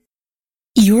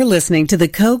You're listening to the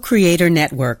Co-Creator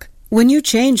Network. When you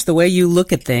change the way you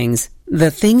look at things, the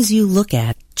things you look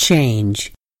at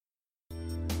change.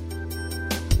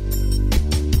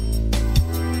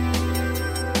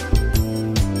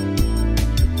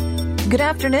 Good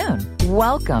afternoon.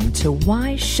 Welcome to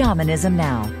Why Shamanism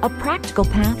Now, a practical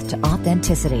path to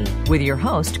authenticity with your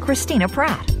host, Christina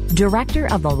Pratt,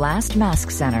 Director of the Last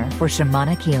Mask Center for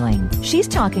Shamanic Healing. She's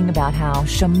talking about how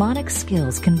shamanic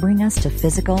skills can bring us to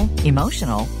physical,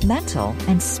 emotional, mental,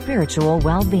 and spiritual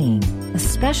well-being,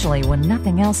 especially when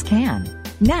nothing else can.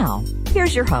 Now,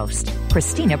 here's your host,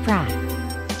 Christina Pratt.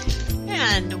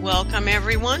 And welcome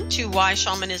everyone to Why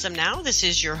Shamanism Now. This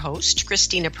is your host,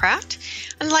 Christina Pratt.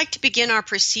 I'd like to begin our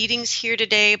proceedings here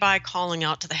today by calling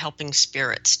out to the helping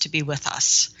spirits to be with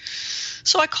us.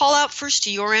 So I call out first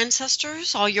to your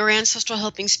ancestors, all your ancestral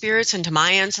helping spirits, and to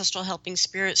my ancestral helping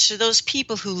spirits, to those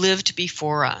people who lived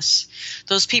before us,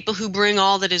 those people who bring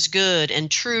all that is good and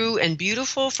true and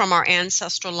beautiful from our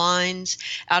ancestral lines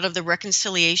out of the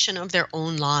reconciliation of their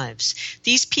own lives.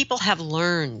 These people have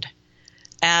learned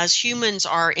as humans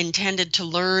are intended to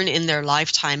learn in their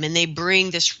lifetime, and they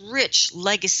bring this rich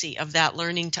legacy of that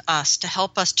learning to us to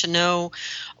help us to know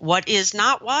what is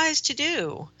not wise to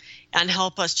do and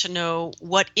help us to know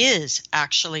what is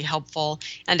actually helpful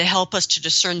and to help us to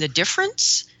discern the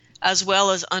difference as well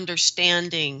as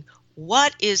understanding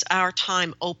what is our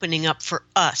time opening up for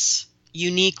us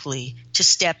uniquely to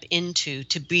step into,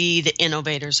 to be the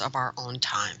innovators of our own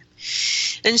time.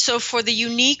 And so for the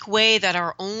unique way that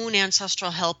our own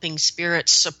ancestral helping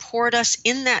spirits support us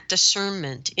in that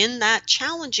discernment, in that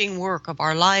challenging work of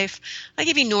our life, I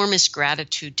give enormous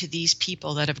gratitude to these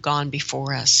people that have gone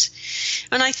before us.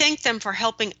 And I thank them for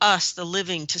helping us, the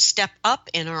living, to step up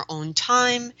in our own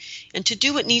time and to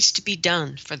do what needs to be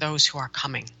done for those who are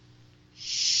coming.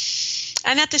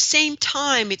 And at the same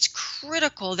time, it's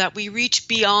critical that we reach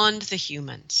beyond the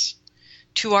humans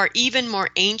to our even more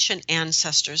ancient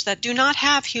ancestors that do not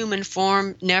have human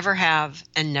form, never have,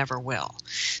 and never will.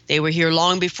 They were here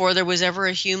long before there was ever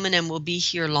a human and will be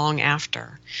here long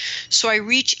after. So I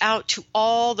reach out to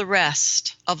all the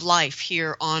rest of life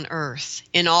here on earth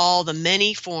in all the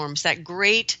many forms, that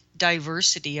great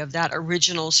diversity of that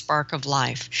original spark of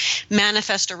life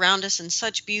manifest around us in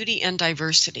such beauty and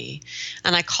diversity.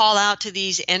 And I call out to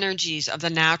these energies of the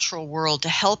natural world to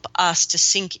help us to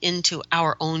sink into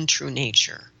our own true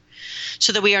nature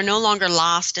so that we are no longer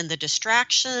lost in the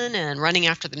distraction and running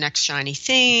after the next shiny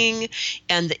thing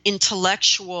and the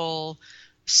intellectual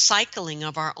cycling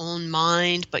of our own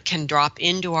mind, but can drop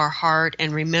into our heart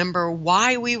and remember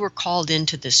why we were called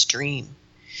into this dream,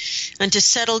 and to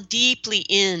settle deeply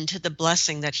into the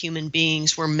blessing that human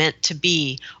beings were meant to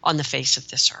be on the face of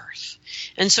this earth.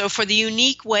 And so for the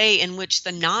unique way in which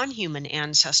the non-human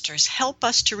ancestors help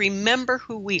us to remember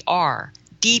who we are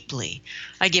deeply,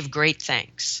 I give great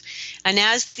thanks. And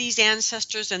as these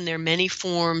ancestors in their many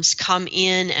forms come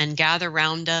in and gather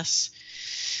around us,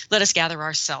 let us gather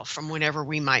ourselves from whenever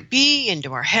we might be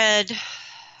into our head,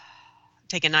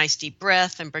 take a nice deep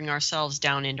breath and bring ourselves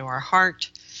down into our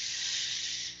heart.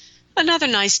 Another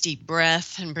nice deep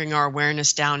breath and bring our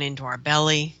awareness down into our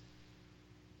belly.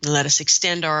 And let us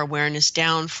extend our awareness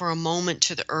down for a moment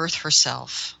to the earth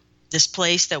herself, this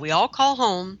place that we all call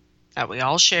home, that we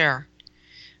all share.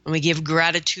 And we give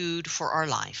gratitude for our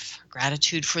life,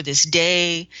 gratitude for this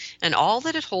day and all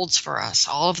that it holds for us,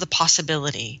 all of the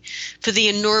possibility, for the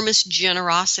enormous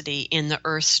generosity in the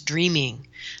earth's dreaming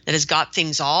that has got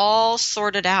things all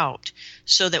sorted out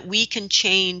so that we can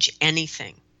change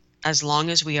anything as long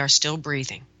as we are still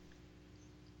breathing.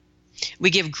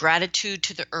 We give gratitude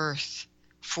to the earth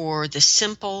for the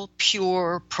simple,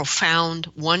 pure,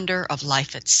 profound wonder of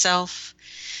life itself.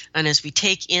 And as we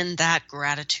take in that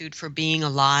gratitude for being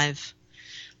alive,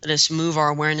 let us move our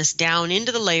awareness down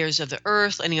into the layers of the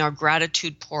earth, letting our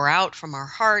gratitude pour out from our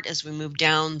heart as we move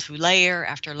down through layer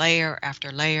after layer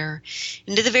after layer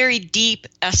into the very deep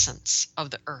essence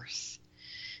of the earth.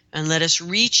 And let us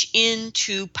reach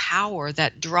into power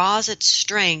that draws its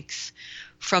strength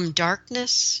from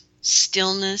darkness,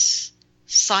 stillness,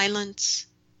 silence,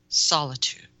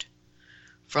 solitude.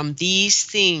 From these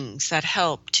things that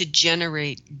help to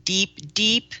generate deep,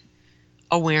 deep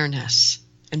awareness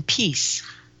and peace.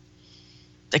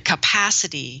 The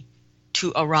capacity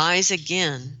to arise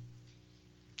again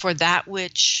for that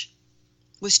which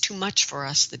was too much for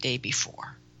us the day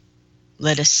before.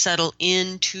 Let us settle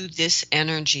into this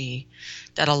energy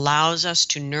that allows us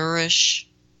to nourish,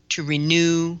 to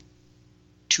renew,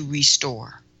 to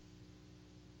restore.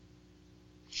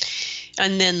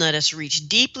 And then let us reach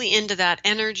deeply into that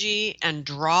energy and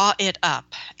draw it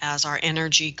up. As our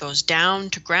energy goes down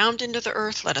to ground into the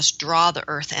earth, let us draw the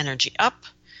earth energy up,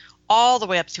 all the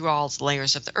way up through all the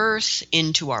layers of the earth,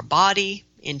 into our body,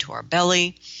 into our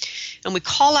belly. And we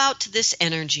call out to this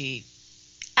energy,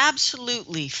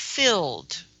 absolutely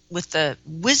filled with the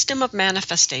wisdom of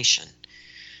manifestation,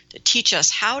 to teach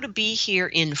us how to be here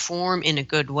in form in a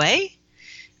good way,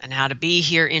 and how to be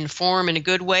here in form in a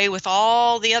good way with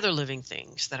all the other living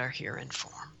things that are here in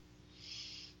form.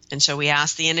 And so we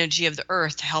ask the energy of the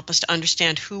earth to help us to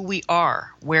understand who we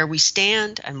are, where we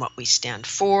stand, and what we stand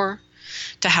for,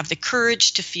 to have the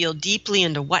courage to feel deeply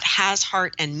into what has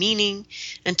heart and meaning,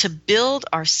 and to build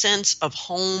our sense of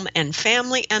home and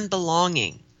family and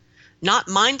belonging, not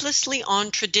mindlessly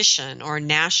on tradition or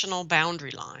national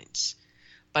boundary lines,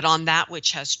 but on that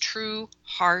which has true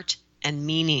heart and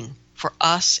meaning for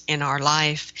us in our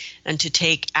life, and to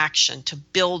take action to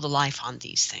build a life on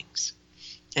these things.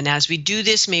 And as we do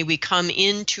this, may we come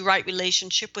into right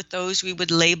relationship with those we would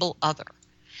label other,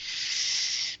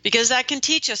 because that can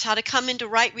teach us how to come into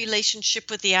right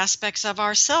relationship with the aspects of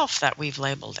ourself that we've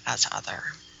labeled as other.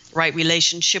 Right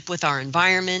relationship with our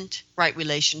environment, right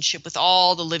relationship with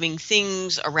all the living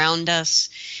things around us,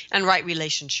 and right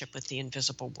relationship with the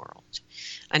invisible world.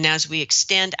 And as we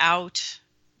extend out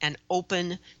and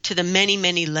open to the many,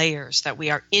 many layers that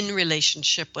we are in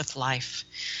relationship with life,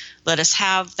 let us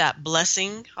have that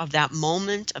blessing of that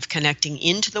moment of connecting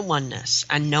into the oneness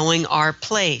and knowing our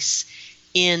place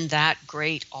in that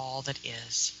great all that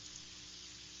is.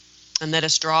 And let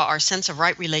us draw our sense of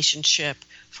right relationship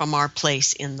from our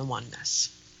place in the oneness.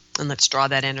 And let's draw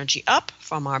that energy up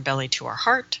from our belly to our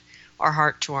heart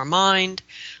to our mind.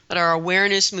 Let our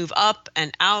awareness move up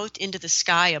and out into the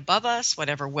sky above us,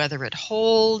 whatever weather it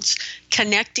holds,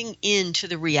 connecting into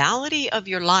the reality of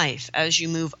your life as you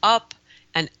move up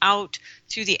and out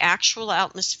through the actual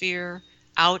atmosphere,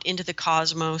 out into the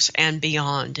cosmos and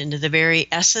beyond, into the very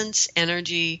essence,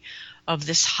 energy of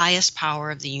this highest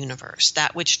power of the universe,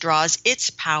 that which draws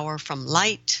its power from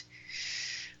light,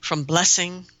 from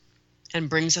blessing, and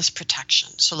brings us protection.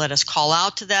 So let us call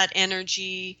out to that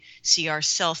energy, see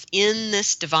ourselves in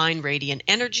this divine radiant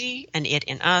energy and it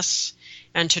in us,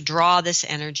 and to draw this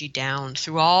energy down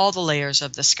through all the layers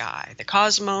of the sky, the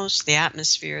cosmos, the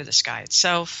atmosphere, the sky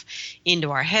itself,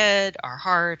 into our head, our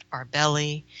heart, our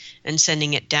belly, and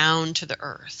sending it down to the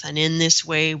earth. And in this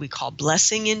way, we call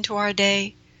blessing into our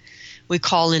day. We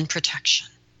call in protection.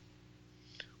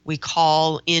 We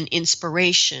call in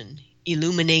inspiration,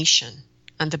 illumination,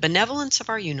 and the benevolence of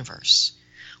our universe.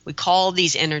 We call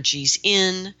these energies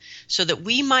in so that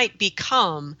we might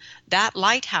become that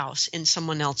lighthouse in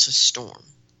someone else's storm,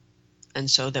 and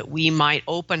so that we might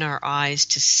open our eyes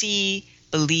to see,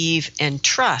 believe, and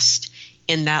trust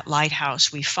in that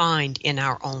lighthouse we find in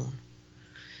our own.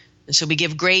 And so we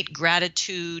give great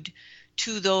gratitude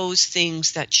to those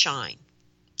things that shine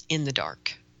in the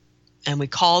dark, and we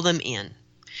call them in.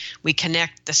 We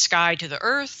connect the sky to the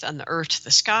earth and the earth to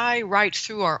the sky right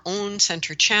through our own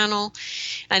center channel.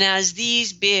 And as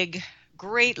these big,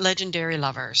 great legendary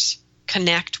lovers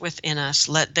connect within us,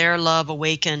 let their love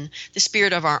awaken the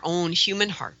spirit of our own human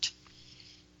heart.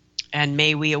 And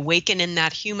may we awaken in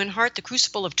that human heart the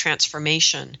crucible of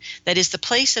transformation that is the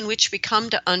place in which we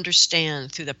come to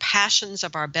understand through the passions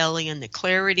of our belly and the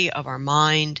clarity of our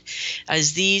mind,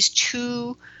 as these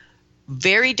two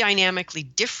very dynamically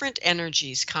different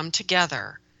energies come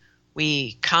together,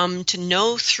 we come to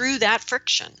know through that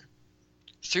friction,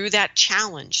 through that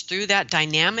challenge, through that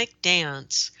dynamic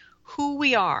dance, who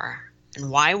we are and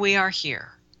why we are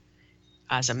here,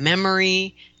 as a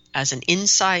memory, as an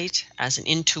insight, as an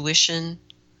intuition,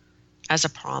 as a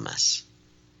promise.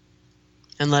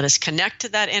 And let us connect to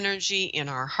that energy in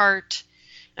our heart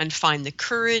and find the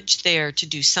courage there to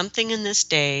do something in this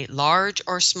day, large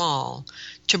or small,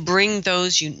 to bring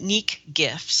those unique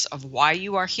gifts of why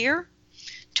you are here,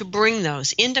 to bring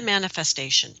those into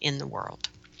manifestation in the world.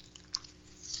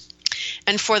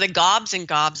 And for the gobs and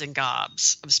gobs and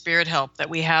gobs of spirit help that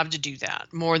we have to do that,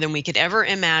 more than we could ever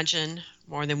imagine,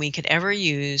 more than we could ever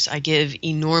use, I give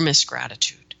enormous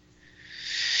gratitude.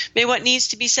 May what needs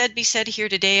to be said here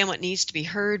today, and what needs to be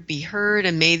heard,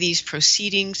 and may these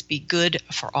proceedings be good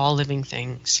for all living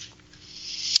things.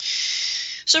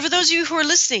 So for those of you who are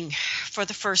listening for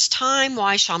the first time,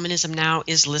 Why Shamanism Now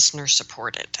is listener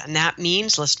supported. And that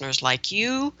means listeners like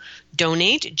you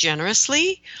donate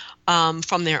generously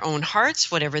from their own hearts,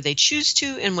 whatever they choose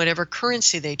to, in whatever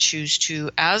currency they choose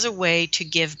to, as a way to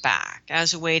give back,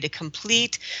 as a way to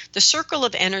complete the circle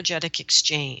of energetic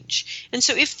exchange. And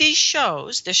so if these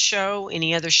shows, this show,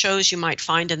 any other shows you might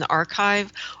find in the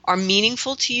archive, are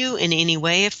meaningful to you in any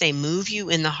way, if they move you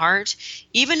in the heart,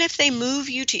 even if they move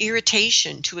you to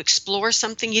irritation, to explore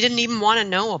something you didn't even want to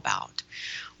know about,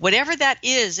 whatever that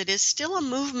is, it is still a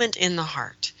movement in the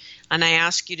heart. And I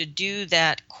ask you to do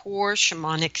that core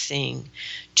shamanic thing,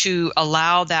 to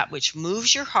allow that which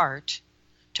moves your heart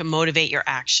to motivate your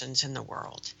actions in the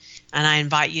world. And I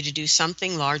invite you to do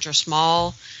something large or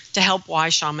small to help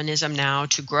Wise Shamanism Now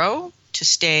to grow, to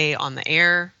stay on the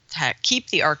air, to keep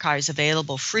the archives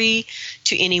available free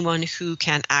to anyone who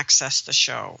can access the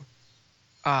show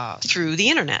through the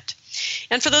internet.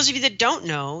 And for those of you that don't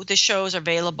know, the shows are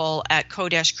available at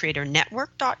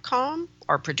co-creatornetwork.com.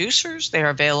 Our producers, they are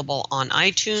available on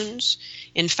iTunes.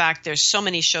 In fact, there's so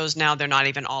many shows now, they're not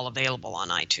even all available on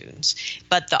iTunes.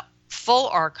 But the full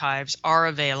archives are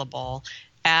available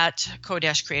at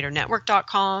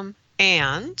co-creatornetwork.com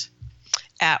and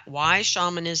at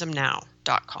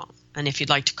wiseshamanismnow.com. And if you'd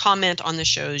like to comment on the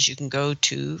shows, you can go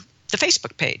to the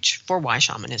Facebook page for Wise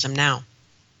Shamanism Now.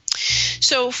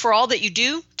 So for all that you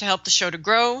do to help the show to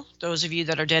grow, those of you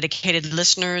that are dedicated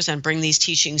listeners and bring these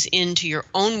teachings into your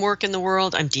own work in the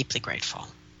world, I'm deeply grateful.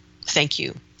 Thank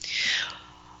you.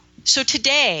 So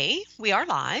today we are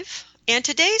live, and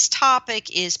today's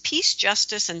topic is peace,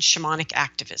 justice, and shamanic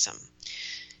activism.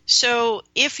 So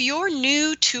if you're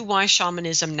new to Wise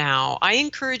Shamanism Now, I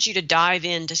encourage you to dive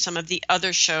into some of the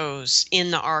other shows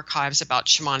in the archives about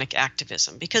shamanic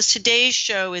activism, because today's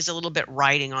show is a little bit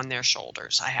riding on their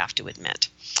shoulders, I have to admit.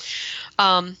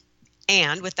 And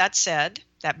with that said,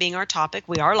 that being our topic,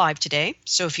 we are live today.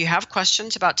 So if you have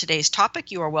questions about today's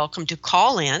topic, you are welcome to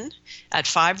call in at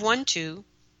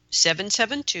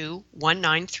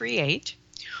 512-772-1938.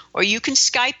 Or you can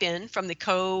Skype in from the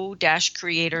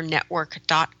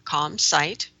co-creatornetwork.com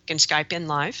site. You can Skype in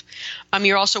live.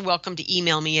 You're also welcome to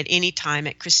email me at any time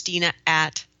at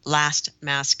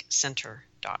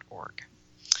Christina@lastmaskcenter.org.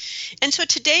 And so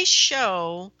today's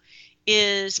show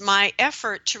is my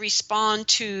effort to respond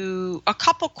to a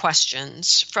couple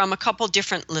questions from a couple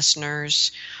different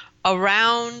listeners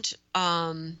around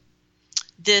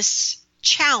this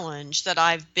challenge that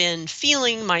I've been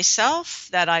feeling myself,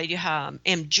 that I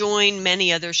am joined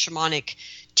many other shamanic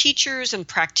teachers and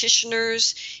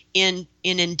practitioners in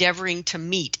endeavoring to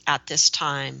meet at this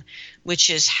time, which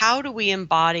is how do we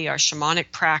embody our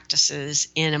shamanic practices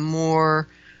in a more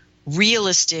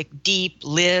realistic, deep,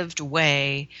 lived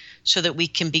way so that we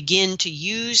can begin to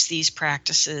use these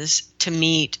practices to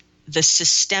meet the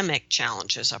systemic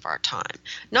challenges of our time,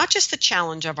 not just the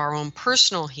challenge of our own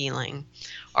personal healing,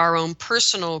 our own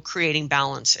personal creating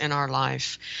balance in our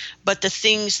life, but the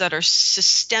things that are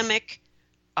systemic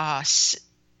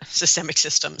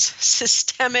systems,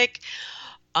 systemic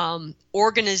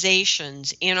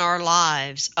organizations in our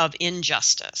lives of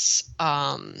injustice,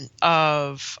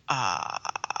 of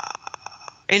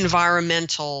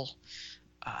environmental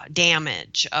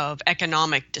damage, of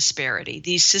economic disparity,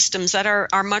 these systems that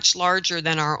are much larger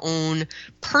than our own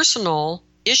personal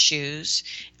issues,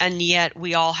 and yet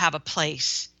we all have a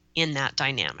place in that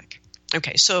dynamic.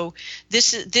 Okay, so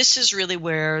this is really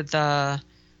where the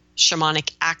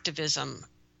shamanic activism,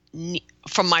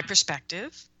 from my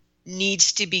perspective,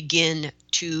 needs to begin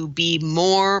to be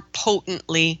more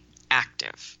potently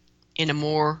active in a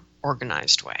more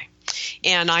organized way.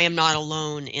 And I am not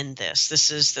alone in this.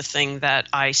 This is the thing that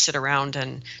I sit around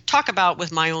and talk about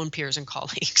with my own peers and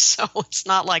colleagues. So it's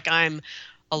not like I'm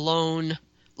a lone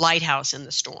lighthouse in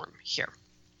the storm here.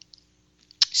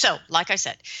 So, like I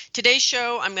said, today's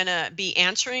show, I'm going to be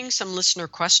answering some listener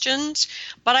questions,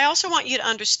 but I also want you to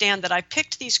understand that I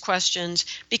picked these questions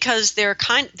because they're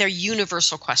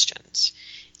universal questions.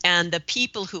 And the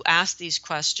people who ask these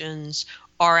questions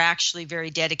are actually very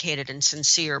dedicated and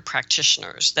sincere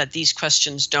practitioners, that these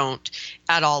questions don't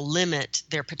at all limit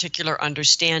their particular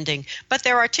understanding, but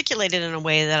they're articulated in a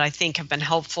way that I think have been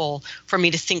helpful for me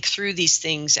to think through these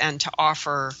things and to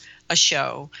offer a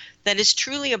show that is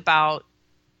truly about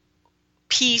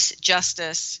peace,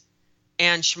 justice,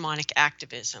 and shamanic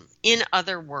activism. In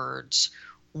other words,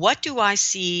 what do I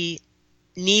see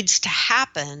needs to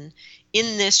happen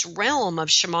in this realm of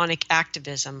shamanic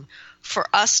activism for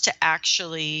us to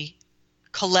actually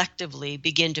collectively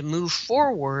begin to move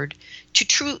forward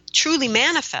to truly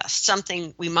manifest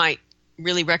something we might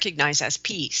really recognize as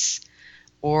peace,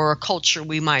 or a culture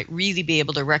we might really be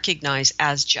able to recognize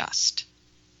as just.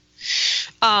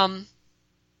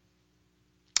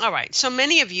 All right. So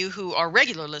many of you who are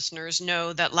regular listeners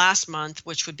know that last month,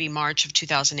 which would be March of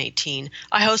 2018,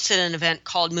 I hosted an event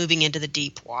called Moving into the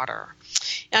Deep Water.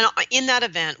 And in that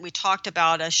event, we talked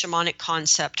about a shamanic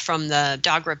concept from the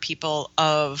Dagra people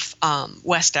of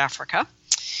West Africa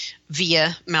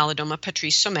via Malidoma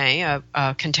Patrice Somé,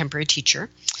 a contemporary teacher.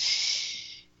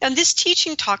 And this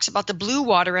teaching talks about the blue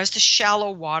water as the shallow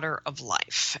water of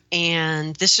life.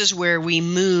 And this is where we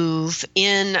move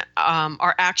in.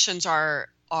 Our actions are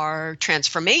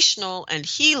transformational and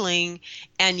healing,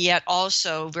 and yet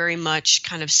also very much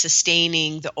kind of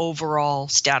sustaining the overall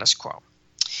status quo.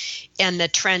 And the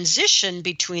transition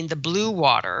between the blue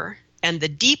water and the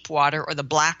deep water or the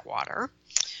black water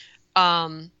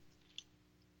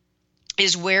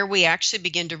is where we actually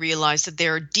begin to realize that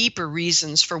there are deeper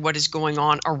reasons for what is going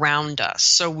on around us.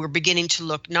 So we're beginning to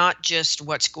look not just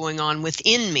what's going on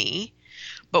within me,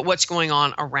 but what's going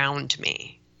on around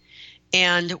me.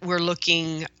 And we're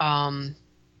looking,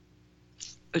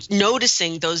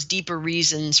 noticing those deeper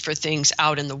reasons for things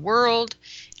out in the world.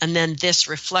 And then this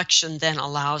reflection then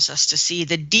allows us to see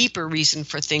the deeper reason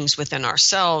for things within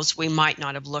ourselves we might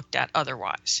not have looked at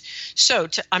otherwise. So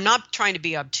I'm not trying to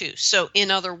be obtuse. So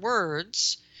in other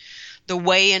words, the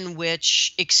way in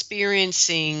which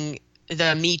experiencing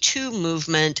the Me Too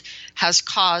movement has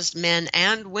caused men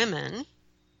and women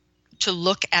to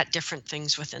look at different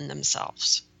things within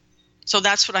themselves. So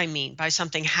that's what I mean by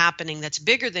something happening that's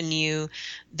bigger than you,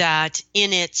 that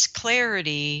in its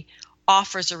clarity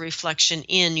offers a reflection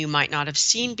in you might not have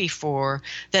seen before,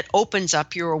 that opens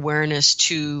up your awareness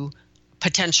to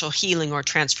potential healing or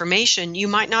transformation you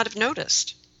might not have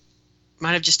noticed,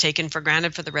 might have just taken for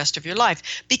granted for the rest of your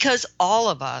life, because all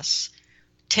of us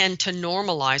tend to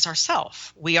normalize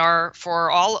ourselves. We are,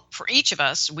 for each of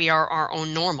us, we are our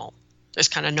own normal. There's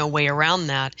kind of no way around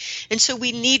that. And so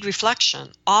we need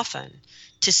reflection often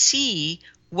to see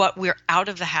what we're out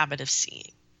of the habit of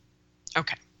seeing.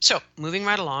 Okay. So moving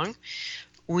right along,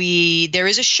 there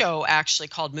is a show actually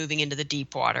called Moving into the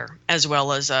Deep Water, as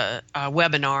well as a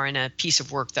webinar and a piece of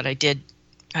work that I did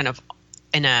kind of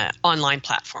in an online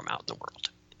platform out in the world.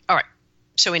 All right.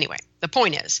 So anyway, the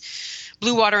point is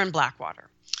blue water and black water.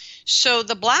 So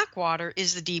the black water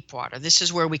is the deep water. This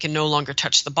is where we can no longer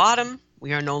touch the bottom.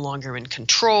 We are no longer in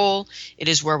control. It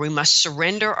is where we must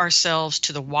surrender ourselves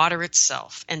to the water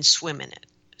itself and swim in it.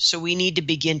 So we need to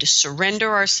begin to surrender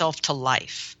ourselves to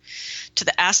life, to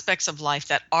the aspects of life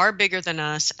that are bigger than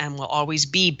us and will always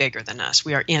be bigger than us.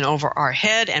 We are in over our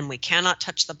head and we cannot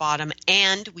touch the bottom,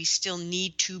 and we still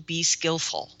need to be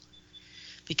skillful,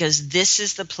 because this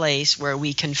is the place where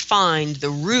we can find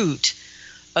the root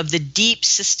of the deep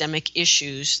systemic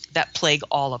issues that plague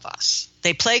all of us.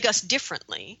 They plague us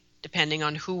differently depending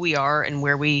on who we are and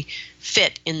where we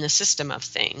fit in the system of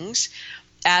things,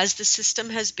 as the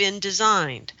system has been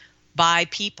designed by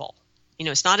people. You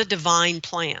know, it's not a divine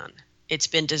plan. It's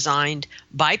been designed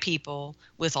by people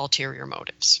with ulterior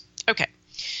motives. Okay,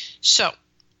 so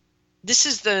this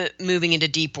is the Moving into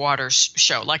Deep Waters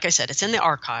show. Like I said, it's in the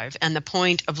archive, and the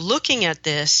point of looking at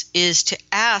this is to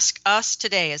ask us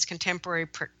today as contemporary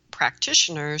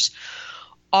practitioners,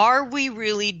 are we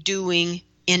really doing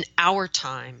in our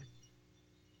time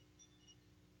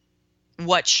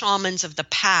what shamans of the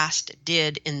past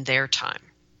did in their time?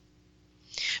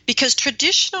 Because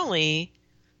traditionally,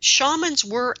 shamans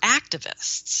were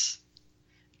activists.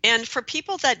 And for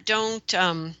people that don't,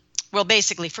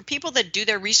 for people that do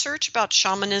their research about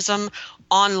shamanism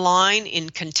online in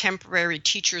contemporary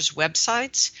teachers'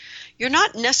 websites, you're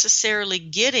not necessarily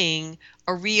getting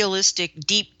a realistic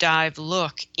deep dive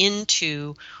look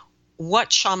into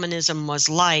what shamanism was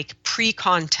like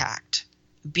pre-contact,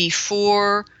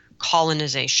 before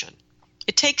colonization.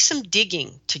 It takes some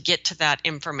digging to get to that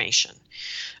information.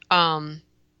 And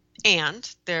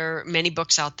there are many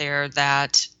books out there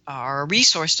that are a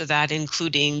resource to that,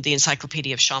 including the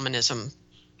Encyclopedia of Shamanism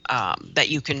that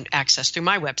you can access through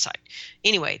my website.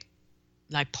 Anyway,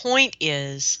 my point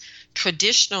is,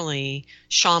 traditionally,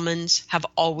 shamans have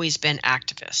always been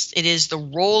activists. It is the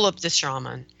role of the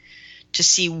shaman to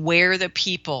see where the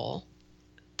people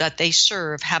that they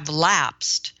serve have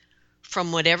lapsed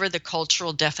from whatever the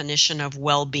cultural definition of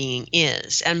well-being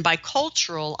is. And by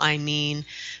cultural, I mean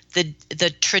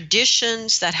the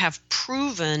traditions that have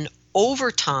proven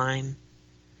over time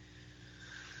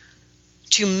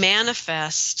to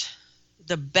manifest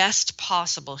the best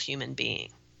possible human being.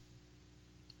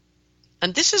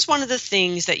 And this is one of the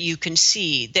things that you can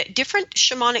see, that different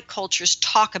shamanic cultures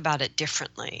talk about it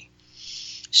differently.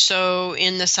 So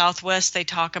in the Southwest,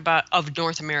 of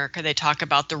North America, they talk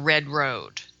about the Red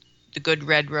Road, the good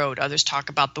Red Road. Others talk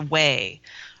about the Way.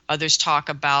 Others talk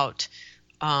about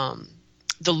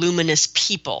the luminous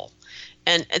people.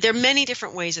 And there are many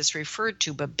different ways it's referred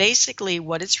to, but basically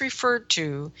what it's referred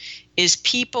to is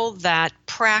people that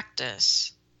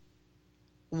practice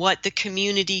what the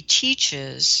community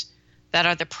teaches, that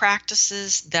are the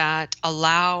practices that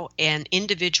allow an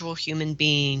individual human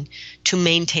being to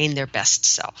maintain their best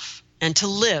self and to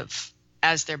live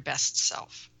as their best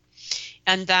self.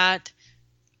 And that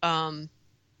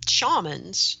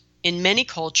shamans in many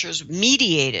cultures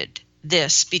mediated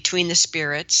this between the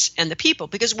spirits and the people.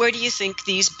 Because where do you think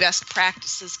these best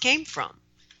practices came from?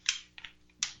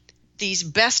 These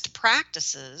best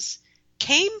practices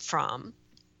came from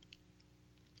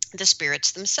the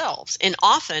spirits themselves. And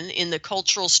often in the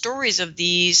cultural stories of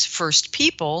these first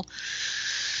people,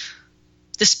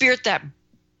 the spirit that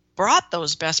brought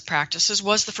those best practices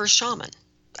was the first shaman.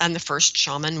 And the first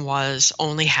shaman was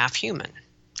only half human,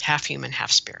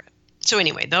 half spirit. So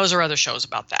anyway, those are other shows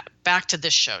about that. Back to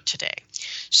this show today.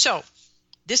 So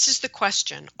this is the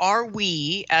question. Are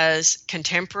we as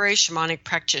contemporary shamanic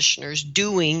practitioners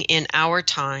doing in our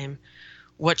time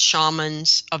what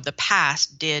shamans of the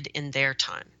past did in their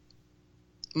time?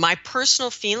 My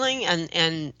personal feeling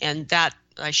and that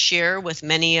I share with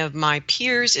many of my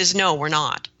peers is no, we're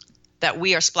not. That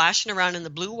we are splashing around in the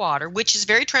blue water, which is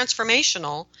very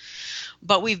transformational,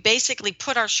 but we've basically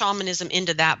put our shamanism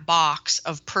into that box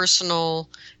of personal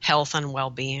health and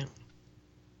well-being.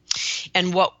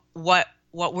 And what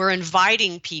we're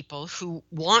inviting people who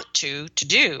want to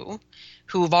do,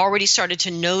 who have already started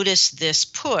to notice this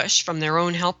push from their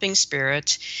own helping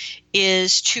spirits,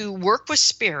 is to work with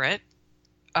spirit,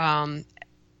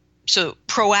 so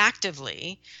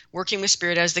proactively working with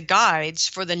spirit as the guides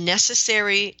for the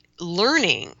necessary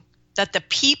learning that the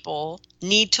people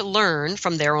need to learn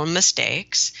from their own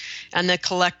mistakes, and the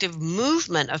collective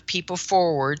movement of people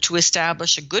forward to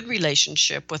establish a good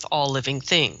relationship with all living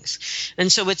things.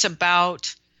 And so it's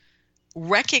about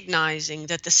recognizing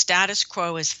that the status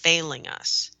quo is failing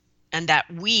us, and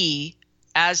that we,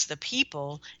 as the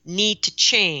people, need to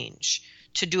change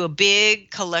to do a big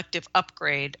collective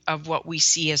upgrade of what we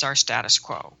see as our status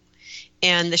quo.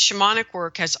 And the shamanic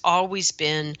work has always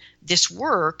been this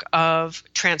work of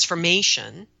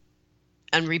transformation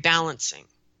and rebalancing.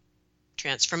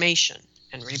 Transformation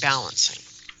and rebalancing.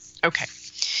 Okay.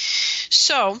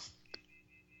 So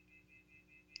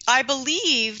I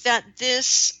believe that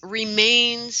this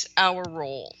remains our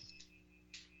role.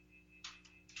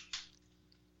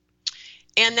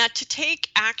 And that to take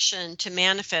action to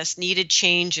manifest needed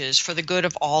changes for the good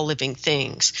of all living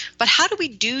things. But how do we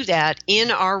do that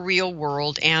in our real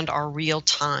world and our real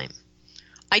time?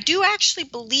 I do actually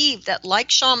believe that,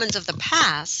 like shamans of the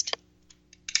past,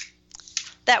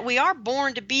 that we are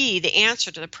born to be the answer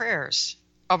to the prayers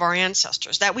of our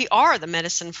ancestors, that we are the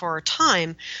medicine for our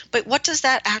time. But what does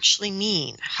that actually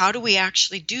mean? How do we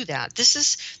actually do that? This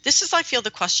is, I feel,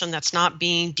 the question that's not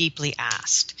being deeply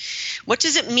asked. What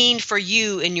does it mean for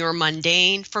you in your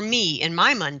mundane, for me in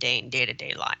my mundane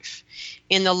day-to-day life,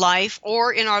 in the life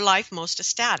or in our life most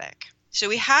ecstatic? So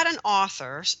we had an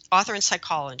author and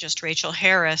psychologist, Rachel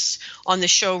Harris, on the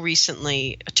show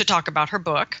recently to talk about her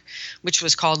book, which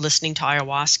was called Listening to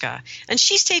Ayahuasca. And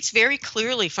she states very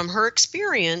clearly from her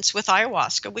experience with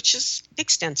ayahuasca, which is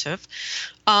extensive,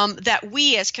 that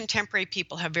we as contemporary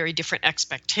people have very different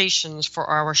expectations for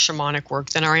our shamanic work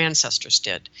than our ancestors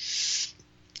did.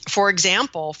 For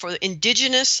example, for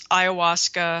indigenous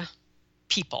ayahuasca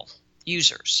people,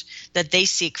 users, that they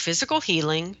seek physical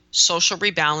healing, social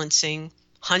rebalancing,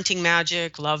 hunting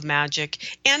magic, love magic,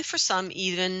 and for some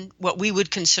even what we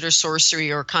would consider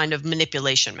sorcery or kind of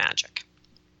manipulation magic.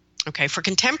 Okay, for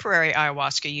contemporary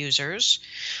ayahuasca users,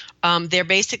 they're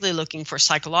basically looking for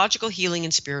psychological healing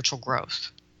and spiritual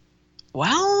growth.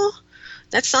 Well,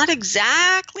 that's not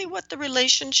exactly what the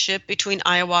relationship between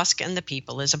ayahuasca and the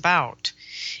people is about.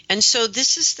 And so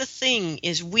this is the thing,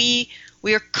 is we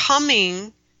are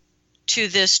coming to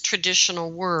this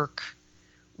traditional work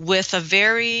with a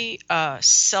very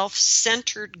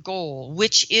self-centered goal,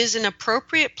 which is an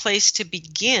appropriate place to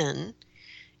begin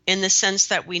in the sense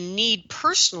that we need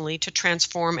personally to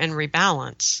transform and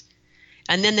rebalance.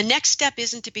 And then the next step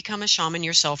isn't to become a shaman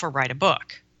yourself or write a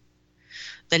book.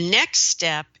 The next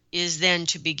step is then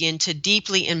to begin to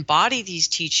deeply embody these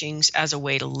teachings as a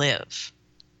way to live,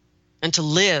 and to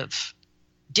live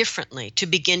differently, to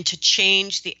begin to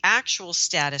change the actual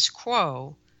status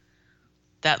quo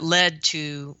that led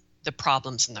to the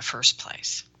problems in the first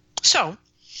place. So,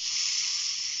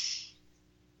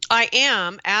 I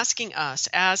am asking us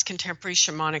as contemporary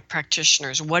shamanic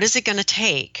practitioners, what is it going to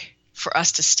take for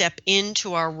us to step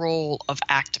into our role of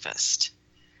activist?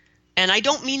 And I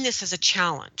don't mean this as a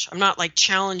challenge. I'm not like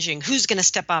challenging who's going to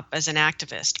step up as an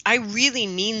activist. I really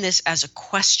mean this as a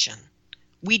question.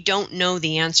 We don't know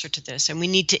the answer to this, and we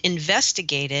need to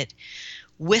investigate it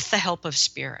with the help of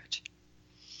spirit.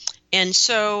 And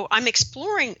so I'm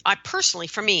exploring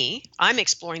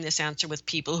this answer with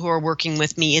people who are working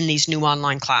with me in these new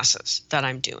online classes that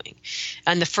I'm doing.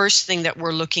 And the first thing that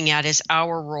we're looking at is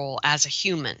our role as a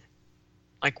human.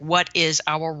 Like, what is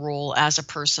our role as a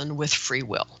person with free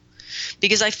will?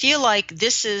 Because I feel like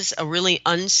this is a really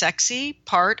unsexy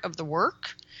part of the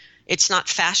work. It's not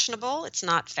fashionable. It's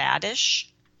not faddish.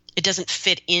 It doesn't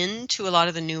fit into a lot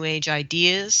of the new age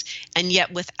ideas. And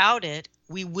yet without it,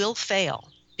 we will fail.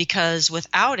 Because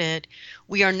without it,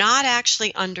 we are not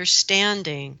actually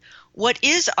understanding what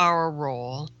is our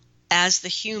role as the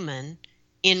human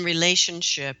in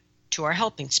relationship to our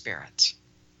helping spirits.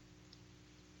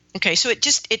 Okay, so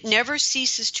it never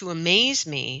ceases to amaze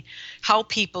me how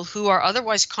people who are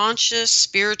otherwise conscious,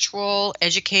 spiritual,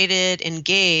 educated,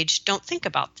 engaged don't think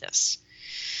about this.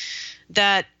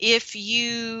 That if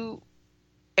you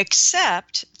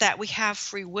accept that we have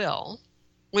free will,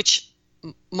 which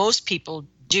most people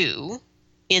do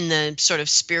in the sort of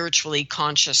spiritually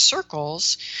conscious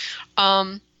circles,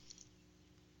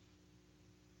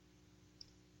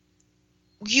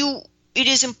 it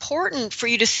is important for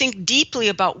you to think deeply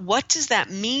about what does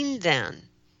that mean then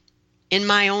in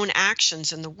my own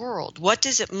actions in the world? What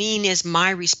does it mean is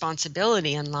my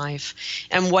responsibility in life,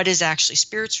 and what is actually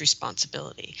spirit's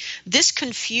responsibility? This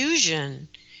confusion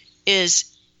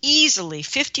is easily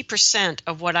 50%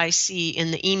 of what I see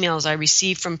in the emails I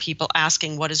receive from people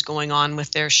asking what is going on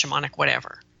with their shamanic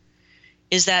whatever,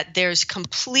 is that there's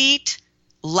complete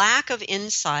lack of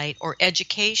insight or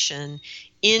education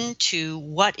into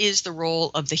what is the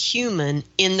role of the human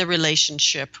in the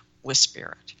relationship with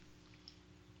spirit.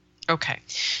 Okay,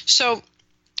 so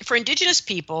for Indigenous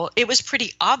people, it was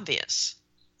pretty obvious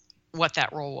what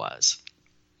that role was,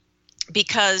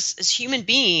 because as human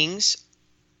beings,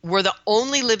 we're the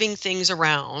only living things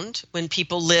around when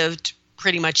people lived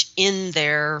pretty much in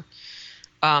their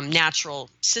natural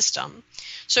system.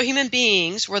 So human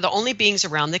beings were the only beings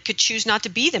around that could choose not to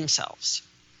be themselves.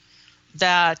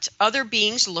 That other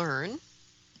beings learn,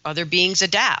 other beings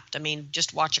adapt. I mean,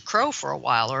 just watch a crow for a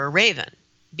while or a raven.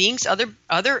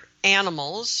 Other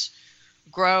animals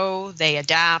grow, they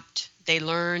adapt, they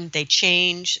learn, they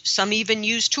change. Some even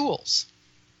use tools.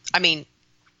 I mean,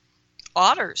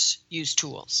 otters use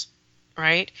tools,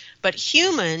 right? But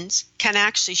humans can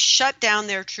actually shut down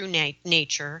their true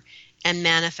nature and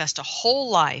manifest a whole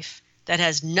life that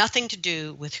has nothing to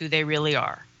do with who they really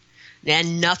are,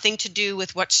 and nothing to do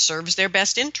with what serves their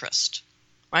best interest,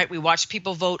 right? We watch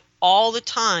people vote all the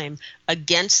time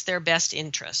against their best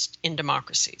interest in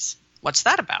democracies. What's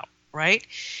that about, right?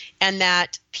 And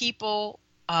that people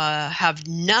have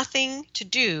nothing to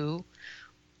do,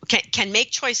 can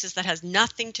make choices that has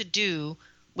nothing to do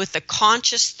with the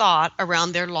conscious thought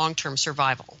around their long-term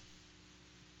survival.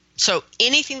 So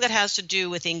anything that has to do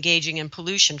with engaging in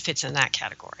pollution fits in that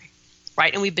category,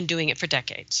 right? And we've been doing it for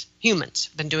decades. Humans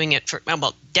have been doing it for,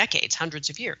 well, decades, hundreds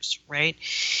of years, right?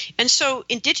 And so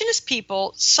Indigenous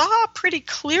people saw pretty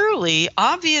clearly,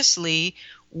 obviously,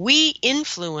 we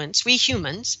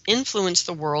humans influence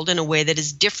the world in a way that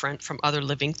is different from other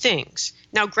living things.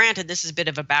 Now, granted, this is a bit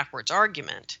of a backwards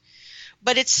argument,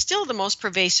 but it's still the most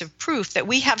pervasive proof that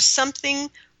we have something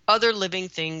other living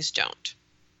things don't.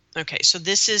 Okay, so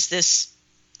this is this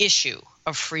issue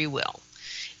of free will.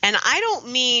 And I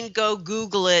don't mean go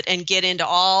Google it and get into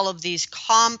all of these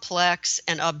complex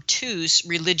and obtuse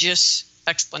religious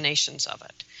explanations of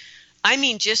it. I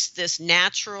mean just this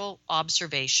natural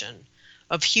observation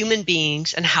of human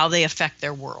beings and how they affect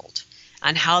their world,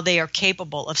 and how they are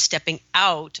capable of stepping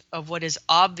out of what is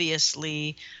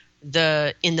obviously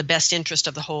in the best interest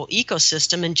of the whole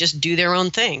ecosystem and just do their own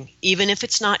thing, even if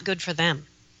it's not good for them.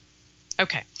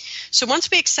 Okay, so once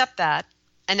we accept that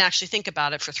and actually think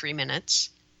about it for 3 minutes,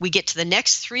 we get to the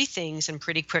next 3 things in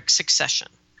pretty quick succession.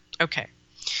 Okay,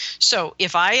 so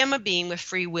if I am a being with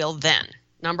free will, then,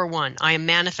 number 1, I am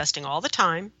manifesting all the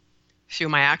time through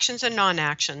my actions and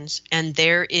non-actions, and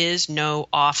there is no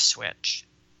off switch.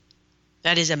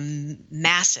 That is a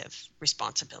massive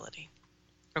responsibility.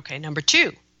 Okay, number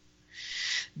 2,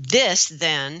 this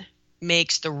then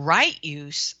makes the right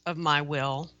use of my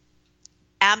will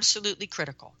absolutely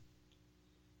critical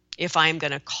if I am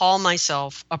going to call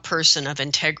myself a person of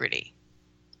integrity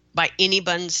by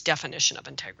anyone's definition of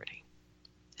integrity.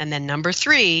 And then number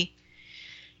 3,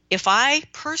 if I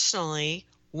personally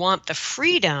want the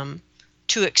freedom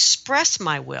to express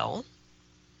my will,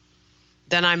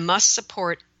 then I must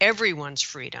support everyone's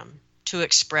freedom to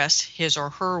express his or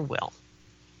her will.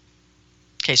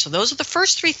 Okay, so those are the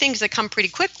first three things that come pretty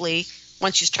quickly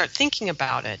once you start thinking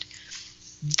about it.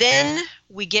 Then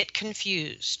we get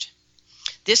confused.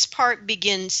 This part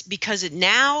begins because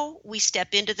now we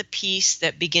step into the piece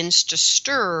that begins to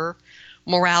stir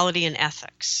morality and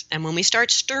ethics. And when we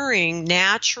start stirring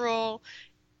natural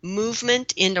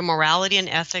movement into morality and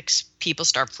ethics, people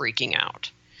start freaking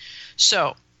out.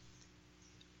 So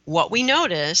what we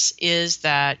notice is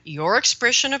that your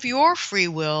expression of your free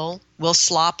will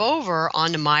slop over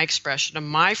onto my expression of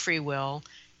my free will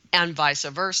and vice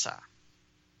versa.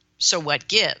 So what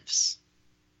gives,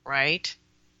 right?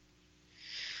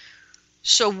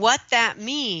 So what that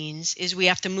means is we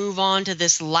have to move on to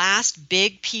this last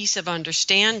big piece of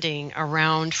understanding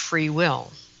around free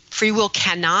will. Free will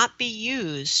cannot be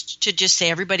used to just say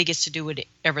everybody gets to do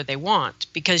whatever they want,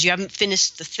 because you haven't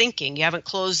finished the thinking. You haven't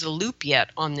closed the loop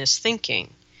yet on this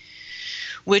thinking,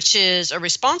 which is a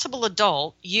responsible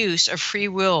adult use of free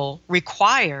will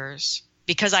requires,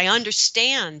 because I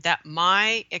understand that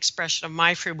my expression of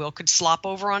my free will could slop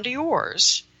over onto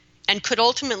yours and could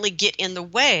ultimately get in the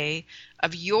way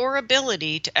of your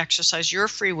ability to exercise your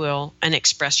free will and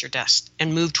express your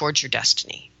and move towards your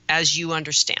destiny as you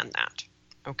understand that.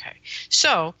 Okay,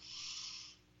 so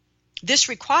this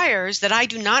requires that I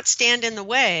do not stand in the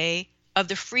way of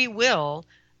the free will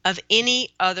of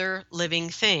any other living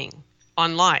thing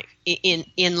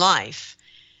in life.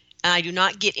 And I do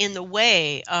not get in the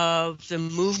way of the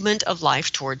movement of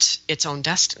life towards its own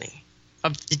destiny,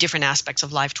 of the different aspects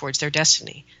of life towards their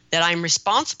destiny. That I'm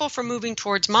responsible for moving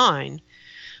towards mine,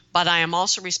 but I am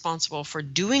also responsible for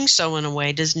doing so in a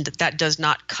way that does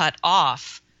not cut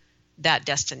off that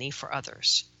destiny for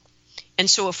others. And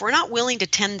so if we're not willing to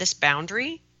tend this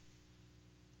boundary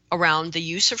around the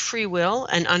use of free will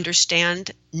and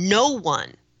understand no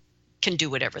one can do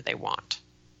whatever they want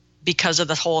because of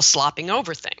the whole slopping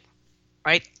over thing,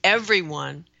 right?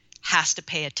 Everyone has to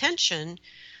pay attention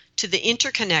to the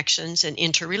interconnections and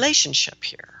interrelationship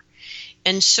here.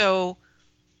 And so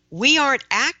we aren't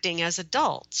acting as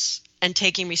adults and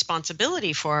taking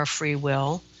responsibility for our free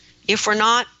will if we're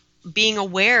not being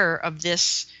aware of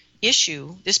this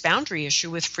issue, this boundary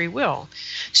issue with free will.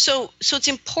 So it's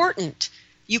important.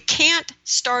 You can't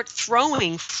start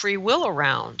throwing free will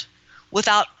around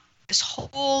without this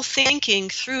whole thinking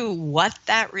through what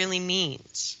that really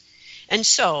means. And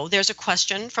so there's a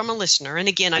question from a listener. And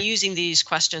again, I'm using these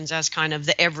questions as kind of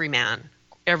the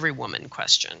every woman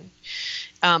question.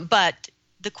 But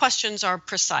the questions are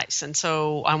precise. And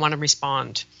so I want to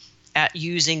respond at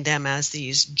using them as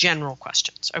these general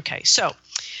questions. Okay, so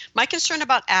my concern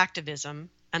about activism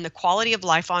and the quality of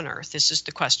life on Earth, this is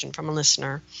the question from a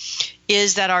listener,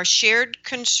 is that our shared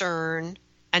concern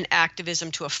and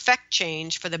activism to effect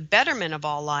change for the betterment of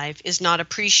all life is not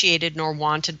appreciated nor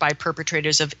wanted by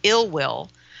perpetrators of ill will,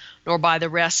 nor by the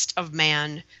rest of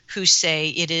man who say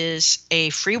it is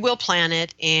a free will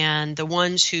planet and the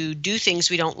ones who do things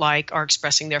we don't like are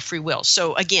expressing their free will.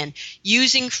 So again,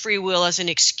 using free will as an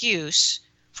excuse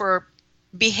for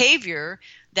behavior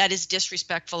that is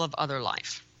disrespectful of other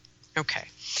life. Okay,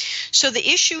 so the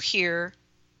issue here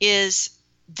is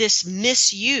this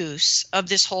misuse of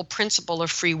this whole principle of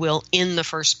free will in the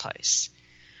first place.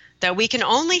 That we can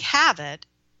only have it,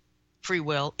 free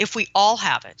will, if we all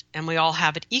have it, and we all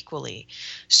have it equally.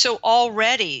 So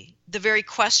already, the very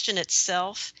question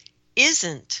itself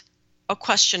isn't a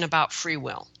question about free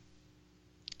will.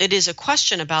 It is a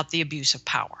question about the abuse of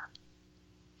power.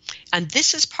 And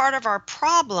this is part of our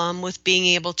problem with being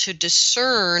able to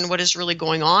discern what is really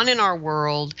going on in our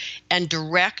world and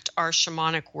direct our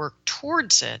shamanic work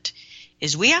towards it,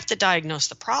 is we have to diagnose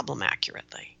the problem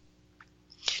accurately.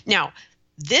 Now,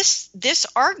 this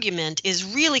argument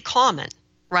is really common,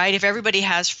 right? If everybody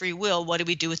has free will, what do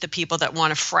we do with the people that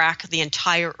want to frack the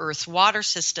entire Earth's water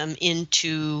system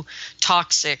into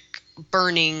toxic,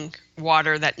 burning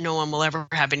water that no one will ever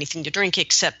have anything to drink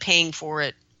except paying for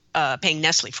it, paying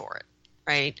Nestle for it,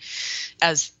 right?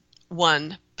 As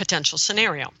one potential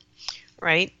scenario,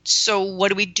 right? So what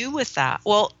do we do with that?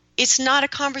 Well, it's not a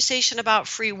conversation about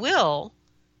free will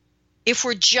if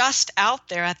we're just out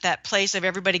there at that place of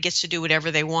everybody gets to do whatever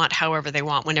they want, however they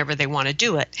want, whenever they want to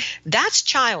do it. That's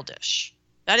childish.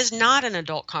 That is not an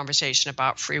adult conversation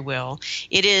about free will.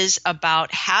 It is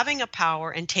about having a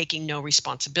power and taking no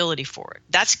responsibility for it.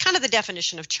 That's kind of the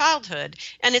definition of childhood,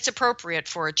 and it's appropriate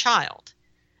for a child.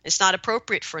 It's not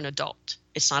appropriate for an adult.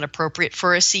 It's not appropriate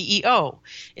for a CEO.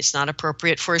 It's not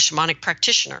appropriate for a shamanic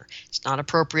practitioner. It's not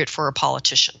appropriate for a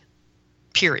politician,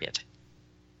 period.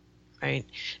 Right?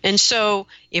 And so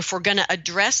if we're going to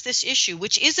address this issue,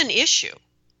 which is an issue,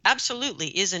 absolutely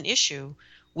is an issue,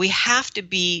 we have to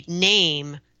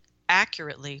name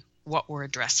accurately what we're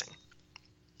addressing.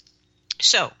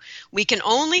 So we can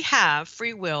only have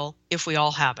free will if we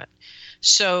all have it.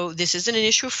 So this isn't an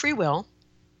issue of free will.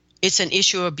 It's an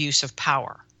issue of abuse of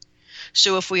power.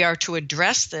 So if we are to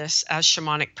address this as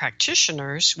shamanic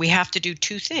practitioners, we have to do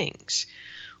two things.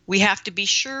 We have to be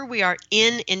sure we are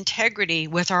in integrity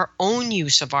with our own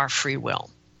use of our free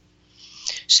will.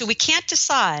 So we can't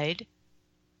decide,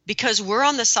 because we're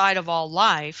on the side of all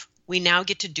life, we now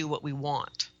get to do what we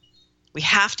want. We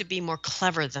have to be more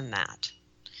clever than that.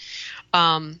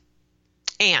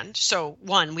 And so,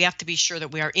 one, we have to be sure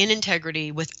that we are in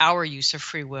integrity with our use of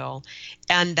free will,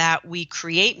 and that we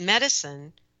create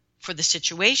medicine for the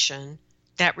situation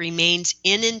that remains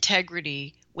in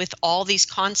integrity with all these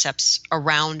concepts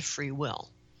around free will.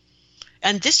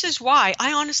 And this is why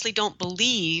I honestly don't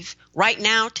believe right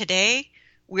now, today,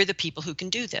 we're the people who can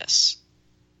do this.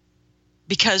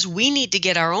 Because we need to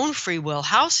get our own free will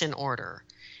house in order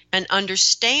and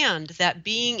understand that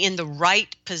being in the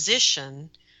right position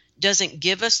doesn't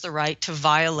give us the right to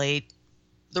violate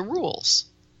the rules.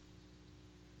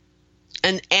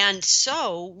 And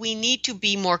so we need to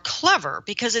be more clever,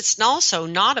 because it's also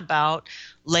not about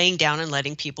laying down and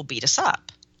letting people beat us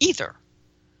up either.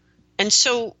 And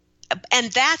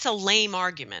that's a lame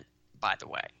argument, by the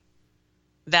way,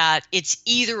 that it's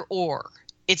either or.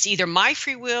 It's either my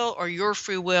free will or your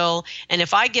free will, and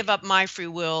if I give up my free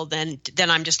will, then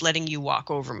I'm just letting you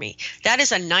walk over me. That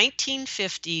is a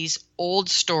 1950s old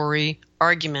story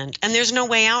argument, and there's no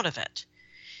way out of it.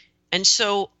 And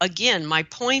so, again, my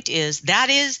point is that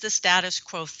is the status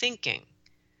quo thinking.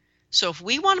 So if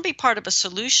we want to be part of a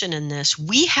solution in this,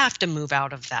 we have to move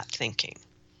out of that thinking.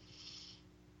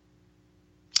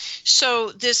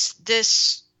 So this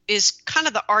is kind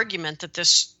of the argument that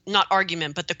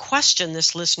but the question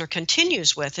this listener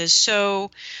continues with is, so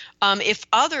if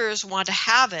others want to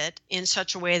have it in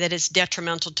such a way that is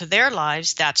detrimental to their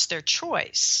lives, that's their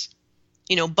choice,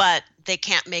 but they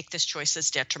can't make this choice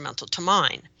that's detrimental to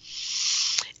mine.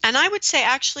 And I would say,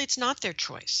 actually, it's not their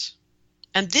choice.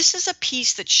 And this is a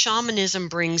piece that shamanism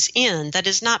brings in that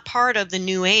is not part of the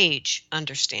New Age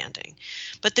understanding.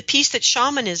 But the piece that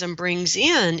shamanism brings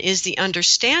in is the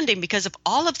understanding, because of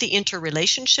all of the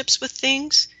interrelationships with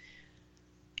things,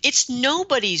 it's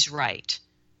nobody's right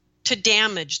to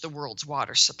damage the world's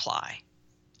water supply,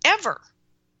 ever.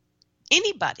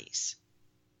 Anybody's,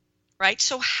 right?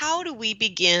 So how do we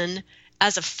begin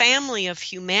as a family of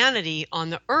humanity on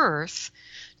the earth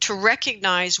to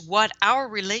recognize what our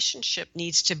relationship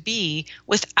needs to be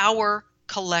with our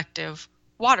collective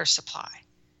water supply?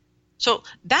 So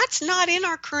that's not in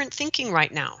our current thinking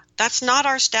right now. That's not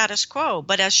our status quo.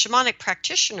 But as shamanic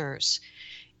practitioners,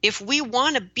 if we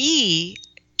want to be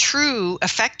true,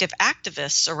 effective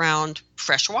activists around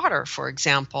fresh water, for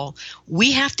example,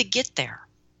 we have to get there.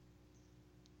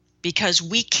 Because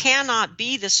we cannot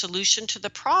be the solution to the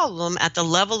problem at the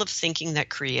level of thinking that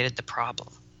created the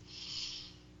problem.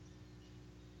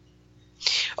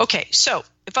 Okay, so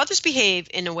if others behave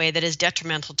in a way that is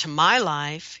detrimental to my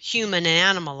life, human and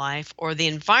animal life, or the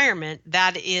environment,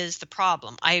 that is the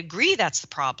problem. I agree that's the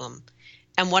problem.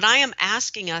 And what I am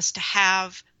asking us to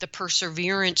have the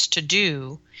perseverance to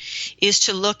do is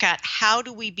to look at how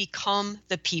do we become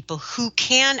the people who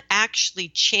can actually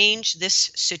change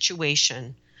this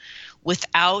situation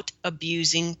without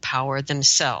abusing power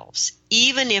themselves,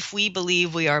 even if we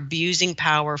believe we are abusing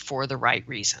power for the right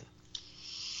reason.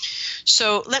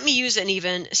 So let me use an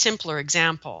even simpler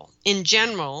example. In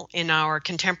general, in our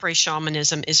contemporary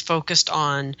shamanism is focused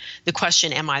on the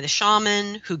question, am I the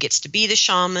shaman? Who gets to be the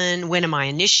shaman? When am I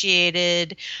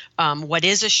initiated? What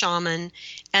is a shaman?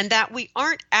 And that we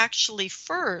aren't actually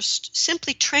first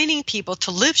simply training people to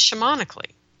live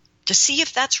shamanically, to see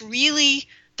if that's really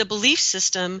the belief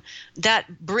system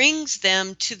that brings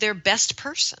them to their best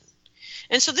person.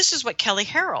 And so this is what Kelly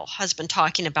Harrell has been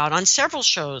talking about on several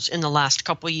shows in the last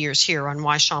couple of years here on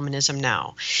Why Shamanism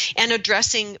Now, and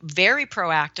addressing very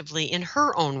proactively in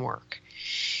her own work,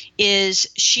 is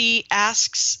she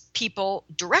asks people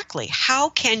directly, how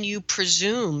can you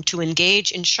presume to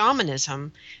engage in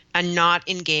shamanism and not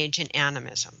engage in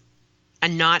animism,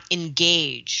 and not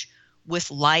engage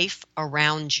with life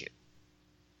around you?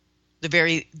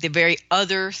 The very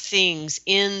other things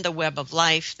in the web of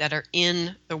life that are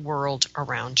in the world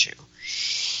around you.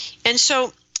 And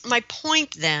so my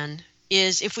point then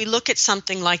is, if we look at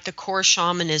something like the core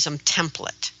shamanism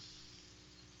template.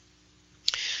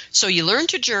 So you learn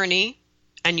to journey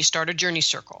and you start a journey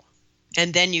circle.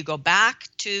 And then you go back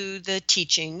to the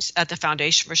teachings at the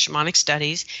Foundation for Shamanic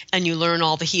Studies and you learn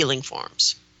all the healing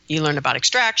forms. You learn about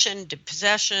extraction,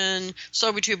 depossession,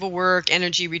 soul retrieval work,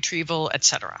 energy retrieval,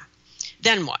 etc.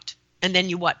 Then what? And then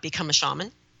you what? Become a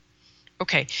shaman?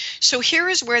 Okay, so here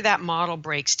is where that model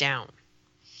breaks down.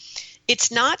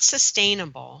 It's not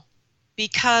sustainable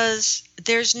because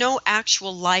there's no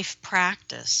actual life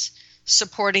practice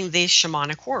supporting this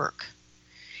shamanic work.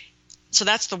 So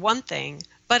that's the one thing.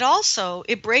 But also,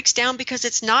 it breaks down because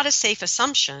it's not a safe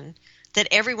assumption that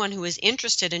everyone who is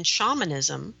interested in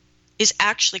shamanism is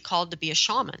actually called to be a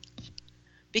shaman.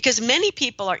 Because many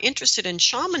people are interested in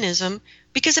shamanism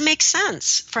because it makes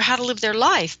sense for how to live their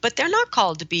life, but they're not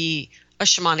called to be a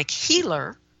shamanic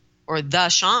healer or the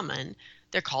shaman.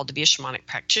 They're called to be a shamanic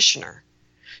practitioner.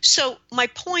 So my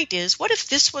point is, what if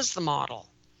this was the model?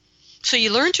 So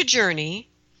you learn to journey,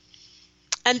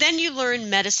 and then you learn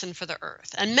Medicine for the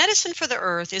Earth. And Medicine for the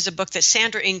Earth is a book that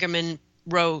Sandra Ingerman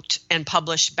wrote and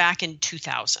published back in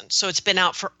 2000. So it's been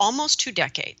out for almost 2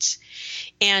 decades.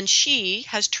 And she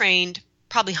has trained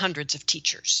probably hundreds of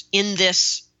teachers in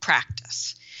this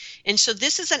practice. And so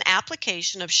this is an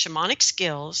application of shamanic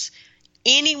skills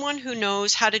anyone who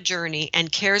knows how to journey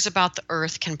and cares about the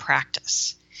earth can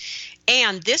practice.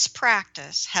 And this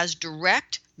practice has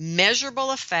direct, measurable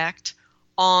effect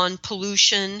on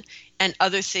pollution and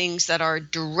other things that are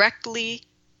directly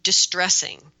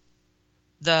distressing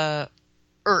the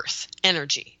earth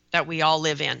energy that we all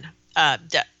live in.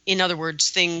 In other words,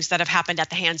 things that have happened at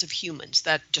the hands of humans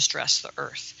that distress the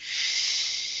earth.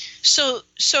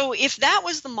 So if that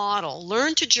was the model,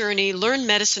 learn to journey, learn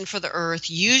Medicine for the Earth,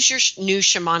 use your new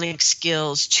shamanic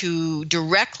skills to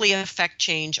directly affect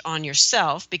change on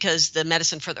yourself, because the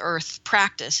Medicine for the Earth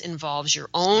practice involves your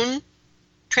own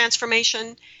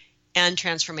transformation and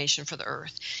transformation for the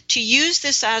earth. To use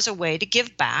this as a way to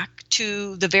give back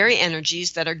to the very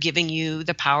energies that are giving you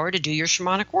the power to do your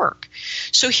shamanic work.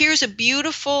 So here's a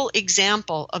beautiful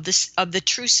example of the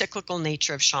true cyclical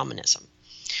nature of shamanism.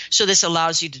 So this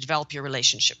allows you to develop your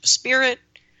relationship with spirit,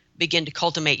 begin to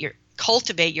cultivate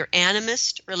your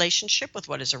animist relationship with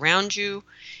what is around you,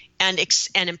 and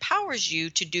empowers you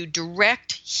to do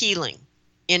direct healing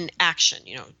in action,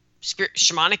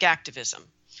 shamanic activism.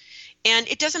 And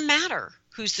it doesn't matter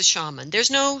who's the shaman.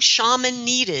 There's no shaman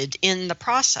needed in the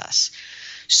process.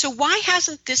 So why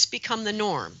hasn't this become the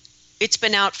norm? It's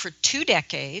been out for 2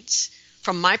 decades.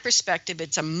 From my perspective,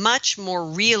 it's a much more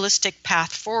realistic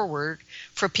path forward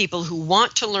for people who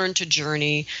want to learn to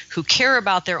journey, who care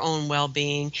about their own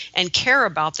well-being, and care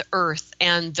about the earth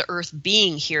and the earth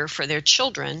being here for their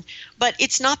children. But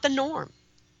it's not the norm.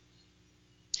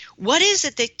 What is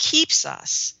it that keeps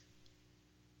us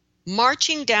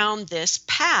marching down this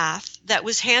path that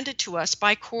was handed to us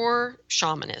by core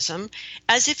shamanism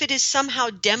as if it is somehow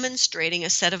demonstrating a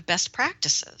set of best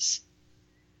practices?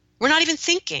 We're not even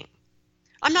thinking.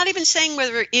 I'm not even saying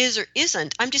whether it is or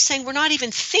isn't. I'm just saying we're not even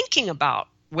thinking about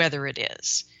whether it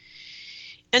is.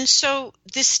 And so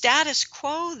this status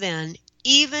quo then,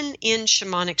 even in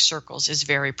shamanic circles, is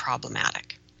very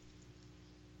problematic.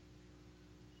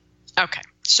 Okay,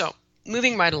 so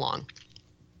moving right along.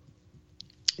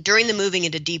 During the Moving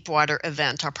into Deepwater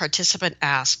event, our participant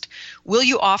asked, will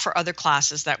you offer other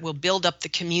classes that will build up the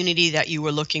community that you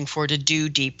were looking for to do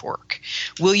deep work?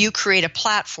 Will you create a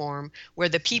platform where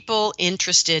the people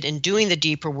interested in doing the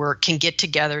deeper work can get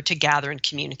together to gather and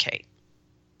communicate?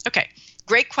 Okay,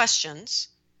 great questions.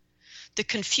 The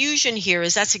confusion here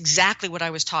is that's exactly what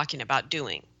I was talking about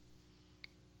doing.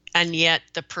 And yet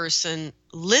the person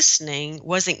listening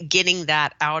wasn't getting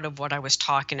that out of what I was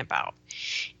talking about.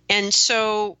 And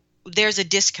so there's a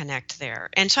disconnect there.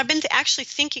 And so I've been actually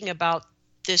thinking about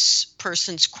this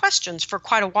person's questions for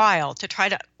quite a while to try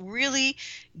to really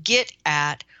get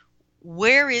at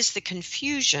where is the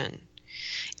confusion.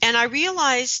 And I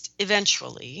realized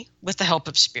eventually, with the help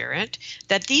of Spirit,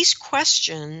 that these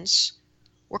questions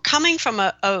were coming from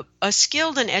a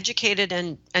skilled and educated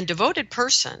and devoted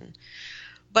person,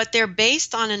 but they're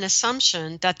based on an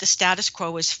assumption that the status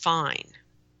quo is fine,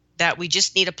 that we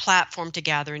just need a platform to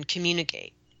gather and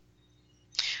communicate.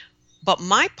 But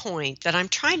my point that I'm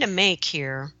trying to make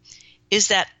here is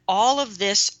that all of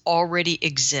this already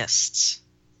exists.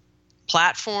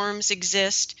 Platforms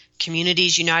exist,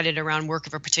 communities united around work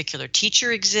of a particular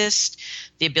teacher exist,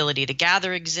 the ability to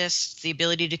gather exists, the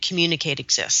ability to communicate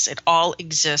exists. It all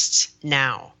exists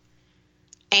now.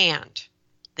 And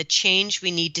the change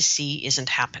we need to see isn't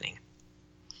happening.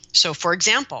 So, for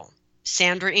example,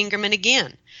 Sandra Ingerman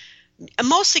again,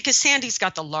 mostly because Sandy's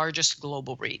got the largest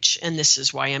global reach, and this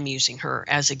is why I'm using her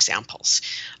as examples.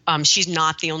 She's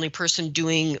not the only person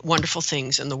doing wonderful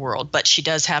things in the world, but she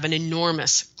does have an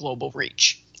enormous global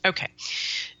reach. Okay.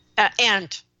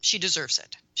 And she deserves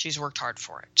it. She's worked hard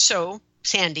for it. So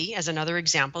Sandy, as another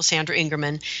example, Sandra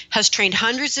Ingerman, has trained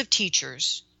hundreds of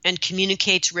teachers and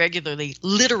communicates regularly,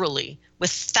 literally,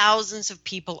 with thousands of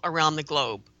people around the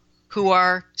globe who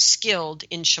are skilled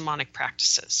in shamanic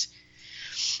practices.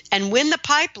 And when the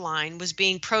pipeline was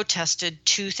being protested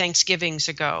 2 Thanksgivings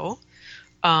ago,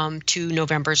 2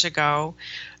 Novembers ago,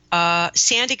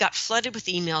 Sandy got flooded with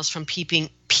emails from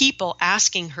people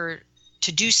asking her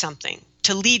to do something,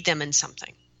 to lead them in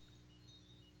something.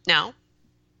 Now,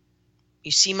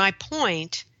 you see my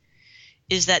point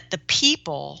is that the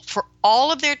people, for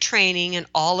all of their training and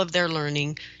all of their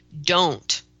learning,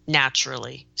 don't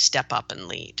naturally step up and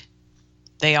lead.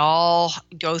 They all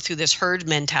go through this herd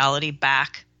mentality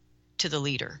back to the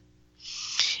leader.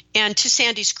 And to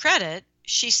Sandy's credit,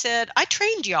 she said, I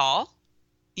trained y'all.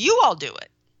 You all do it.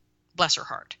 Bless her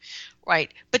heart.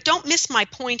 Right. But don't miss my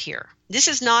point here. This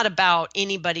is not about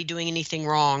anybody doing anything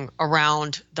wrong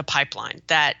around the pipeline,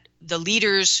 that the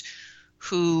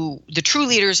true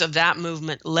leaders of that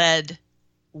movement led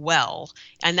well.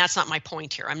 And that's not my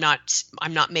point here. I'm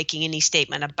not making any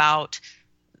statement about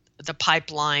the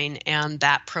pipeline and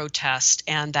that protest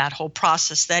and that whole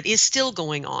process that is still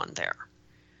going on there.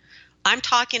 I'm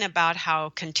talking about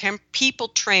how people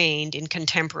trained in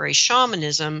contemporary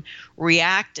shamanism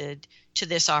reacted to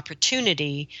this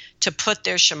opportunity to put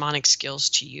their shamanic skills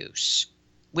to use,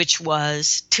 which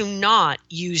was to not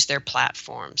use their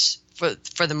platforms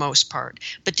for the most part,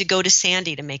 but to go to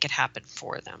Sandy to make it happen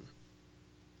for them,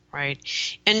 right?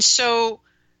 And so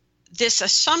this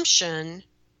assumption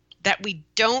that we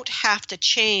don't have to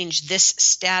change this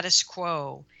status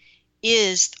quo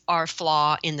is our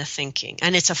flaw in the thinking,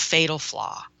 and it's a fatal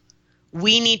flaw.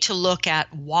 We need to look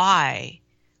at why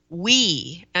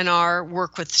we and our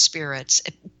work with spirits,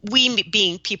 we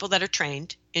being people that are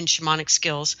trained in shamanic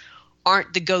skills,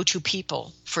 aren't the go-to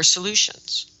people for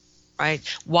solutions, right?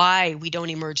 Why we don't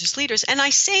emerge as leaders. And I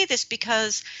say this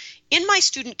because in my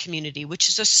student community, which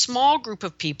is a small group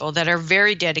of people that are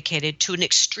very dedicated to an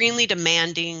extremely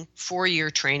demanding 4-year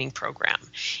training program,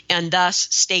 and thus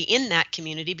stay in that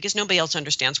community because nobody else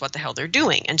understands what the hell they're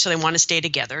doing. And so they want to stay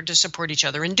together to support each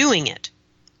other in doing it.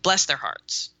 Bless their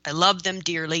hearts. I love them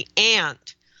dearly. And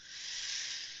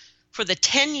for the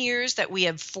 10 years that we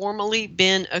have formally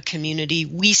been a community,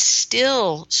 we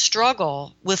still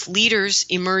struggle with leaders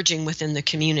emerging within the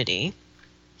community.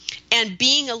 And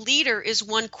being a leader is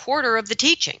 1/4 of the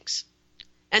teachings.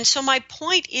 And so my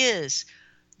point is,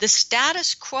 the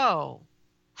status quo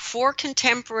for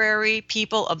contemporary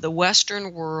people of the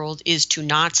Western world is to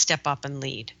not step up and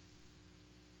lead.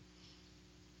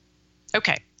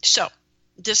 Okay, so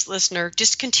this listener,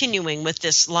 just continuing with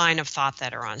this line of thought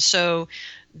that are on. So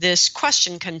this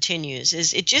question continues,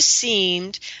 it just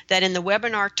seemed that in the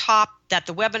webinar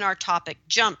topic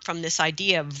jumped from this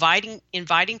idea of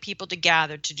inviting people to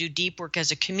gather to do deep work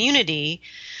as a community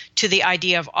to the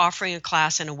idea of offering a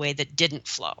class in a way that didn't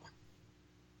flow.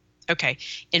 Okay,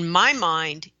 in my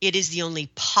mind, it is the only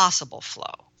possible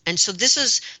flow. And so this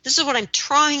is what I'm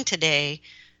trying today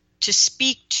to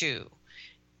speak to.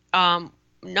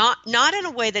 Not in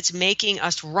a way that's making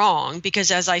us wrong, because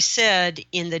as I said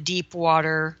in the Deep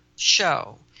Water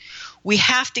show, we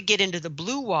have to get into the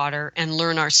blue water and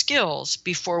learn our skills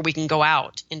before we can go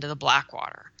out into the black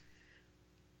water.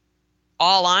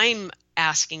 All I'm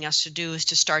asking us to do is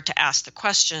to start to ask the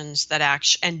questions that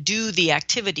and do the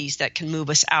activities that can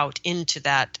move us out into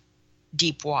that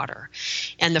deep water.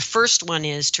 And the first one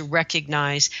is to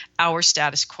recognize our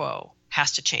status quo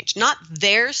has to change. Not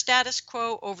their status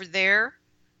quo over there,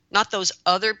 not those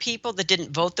other people that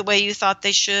didn't vote the way you thought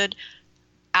they should,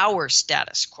 our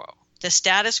status quo. The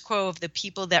status quo of the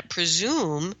people that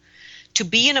presume to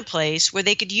be in a place where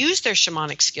they could use their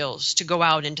shamanic skills to go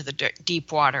out into the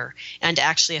deep water and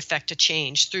actually affect a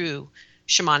change through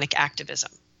shamanic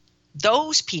activism.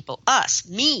 Those people, us,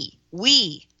 me,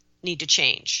 we need to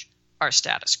change our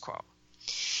status quo.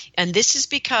 And this is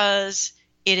because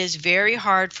it is very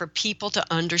hard for people to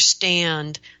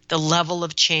understand the level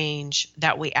of change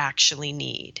that we actually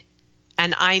need.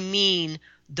 And I mean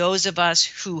those of us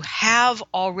who have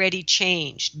already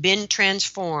changed, been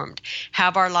transformed,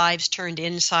 have our lives turned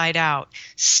inside out,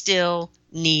 still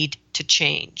need to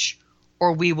change,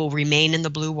 or we will remain in the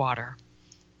blue water.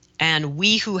 And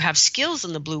we who have skills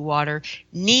in the blue water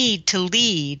need to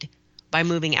lead by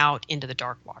moving out into the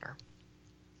dark water.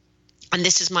 And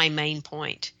this is my main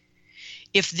point.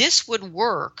 If this would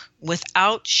work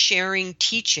without sharing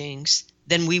teachings,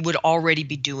 then we would already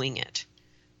be doing it.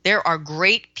 There are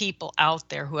great people out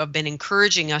there who have been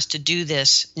encouraging us to do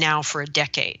this now for a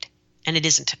decade, and it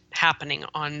isn't happening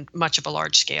on much of a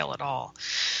large scale at all.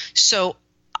 So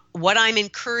what I'm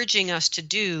encouraging us to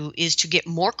do is to get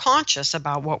more conscious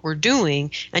about what we're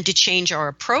doing and to change our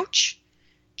approach,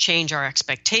 change our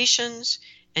expectations,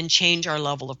 and change our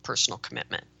level of personal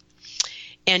commitment.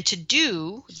 And to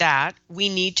do that, we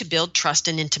need to build trust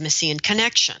and intimacy and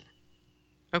connection,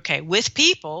 okay, with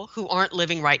people who aren't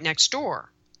living right next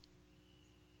door.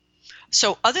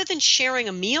 So other than sharing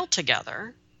a meal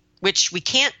together, which we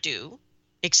can't do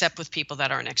except with people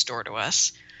that are next door to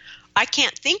us, I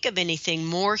can't think of anything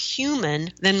more human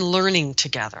than learning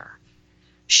together,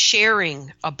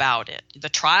 sharing about it, the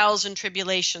trials and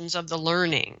tribulations of the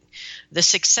learning, the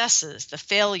successes, the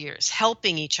failures,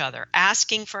 helping each other,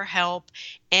 asking for help,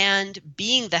 and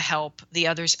being the help the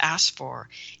others ask for.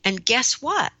 And guess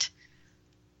what?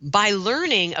 By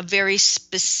learning a very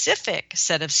specific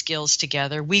set of skills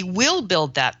together, we will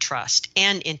build that trust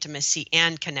and intimacy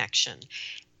and connection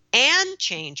and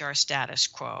change our status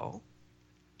quo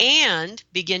and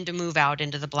begin to move out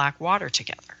into the black water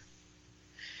together.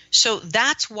 So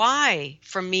that's why,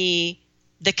 for me,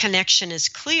 the connection is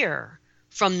clear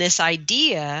from this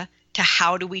idea to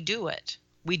how do we do it?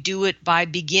 We do it by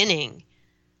beginning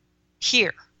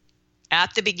here,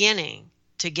 at the beginning,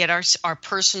 to get our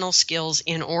personal skills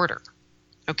in order.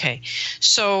 Okay,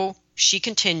 so she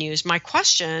continues, my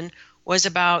question was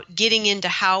about getting into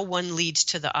how one leads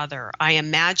to the other. I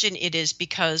imagine it is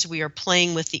because we are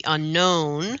playing with the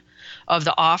unknown of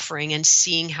the offering and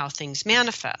seeing how things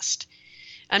manifest.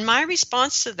 And my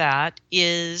response to that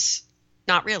is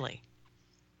not really.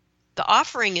 The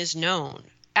offering is known.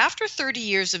 After 30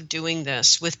 years of doing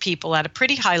this with people at a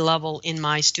pretty high level in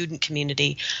my student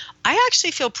community, I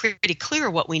actually feel pretty clear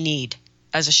what we need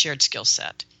as a shared skill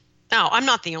set. Now, I'm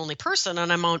not the only person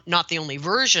and I'm not the only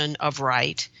version of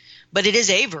right, but it is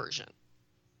a version.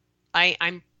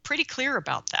 I'm pretty clear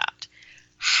about that.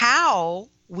 How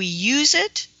we use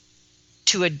it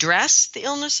to address the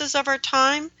illnesses of our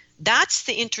time, that's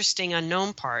the interesting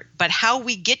unknown part. But how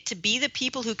we get to be the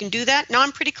people who can do that, no,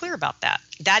 I'm pretty clear about that.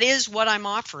 That is what I'm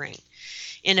offering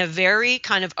in a very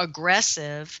kind of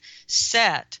aggressive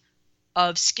set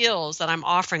of skills that I'm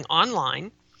offering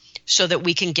online so that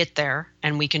we can get there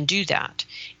and we can do that.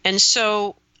 And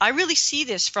so I really see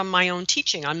this from my own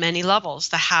teaching on many levels,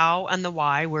 the how and the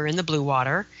why we're in the blue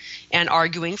water and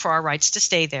arguing for our rights to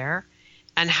stay there,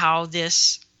 and how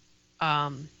this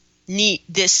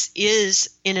is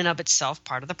in and of itself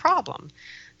part of the problem,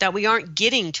 that we aren't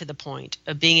getting to the point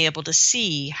of being able to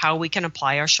see how we can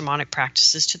apply our shamanic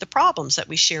practices to the problems that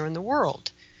we share in the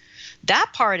world.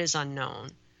 That part is unknown,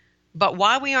 but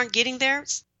why we aren't getting there,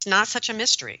 it's not such a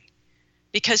mystery,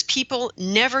 because people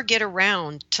never get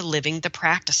around to living the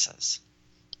practices.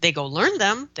 They go learn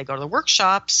them, they go to the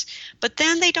workshops, but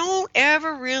then they don't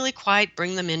ever really quite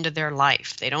bring them into their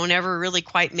life. They don't ever really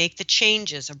quite make the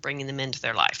changes of bringing them into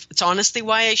their life. It's honestly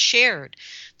why I shared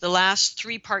the last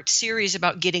 3-part series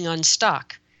about getting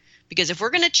unstuck. Because if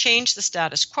we're going to change the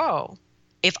status quo,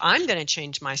 if I'm going to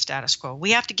change my status quo,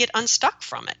 we have to get unstuck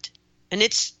from it. And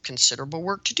it's considerable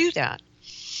work to do that.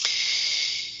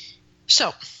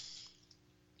 So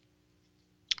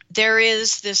there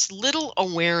is this little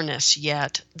awareness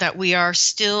yet that we are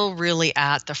still really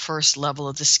at the first level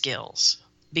of the skills,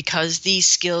 because these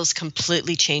skills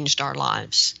completely changed our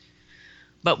lives.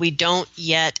 But we don't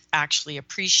yet actually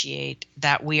appreciate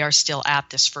that we are still at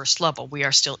this first level. We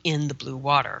are still in the blue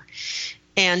water.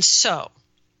 And so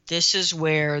this is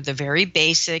where the very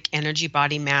basic energy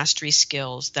body mastery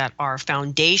skills that are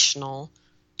foundational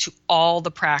to all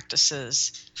the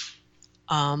practices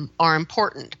are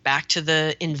important. Back to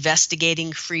the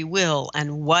investigating free will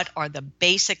and what are the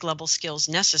basic level skills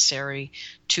necessary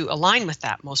to align with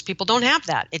that. Most people don't have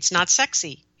that. It's not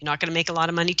sexy. You're not going to make a lot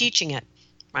of money teaching it,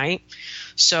 right?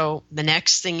 So the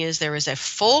next thing is there is a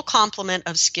full complement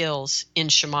of skills in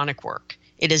shamanic work.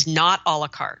 It is not a la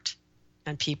carte,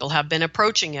 and people have been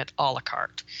approaching it a la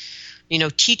carte.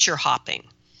 Teacher hopping,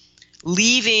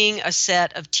 leaving a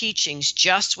set of teachings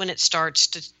just when it starts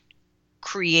to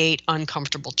create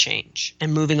uncomfortable change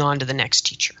and moving on to the next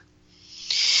teacher.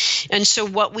 And so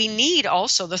what we need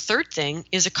also, the third thing,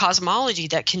 is a cosmology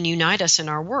that can unite us in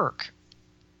our work.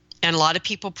 And a lot of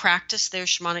people practice their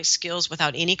shamanic skills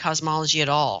without any cosmology at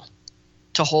all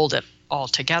to hold it all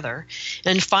together.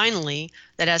 And finally,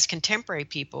 that as contemporary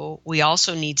people, we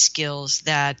also need skills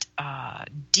that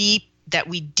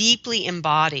we deeply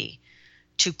embody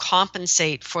to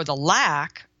compensate for the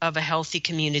lack of a healthy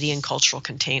community and cultural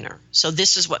container. So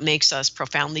this is what makes us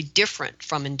profoundly different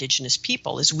from indigenous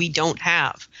people, is we don't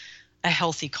have a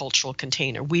healthy cultural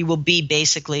container. We will be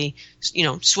basically,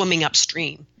 swimming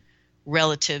upstream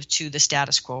relative to the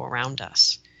status quo around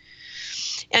us.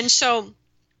 And so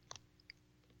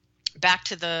back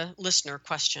to the listener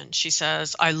question. She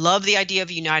says, I love the idea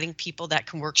of uniting people that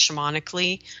can work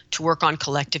shamanically to work on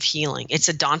collective healing. It's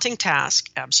a daunting task,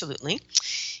 absolutely.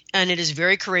 And it is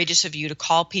very courageous of you to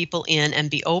call people in and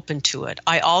be open to it.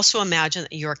 I also imagine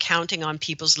that you're counting on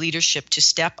people's leadership to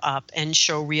step up and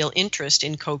show real interest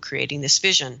in co-creating this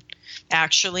vision.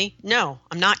 Actually, no,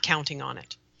 I'm not counting on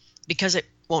it because it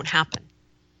won't happen.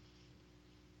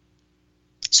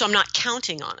 So I'm not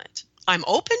counting on it. I'm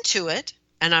open to it,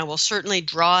 and I will certainly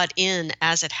draw it in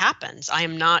as it happens. I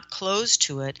am not closed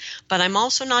to it, but I'm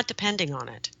also not depending on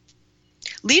it.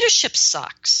 Leadership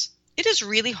sucks. It is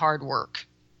really hard work.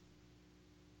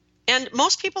 And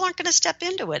most people aren't going to step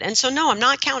into it. And so, no, I'm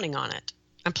not counting on it.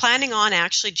 I'm planning on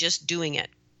actually just doing it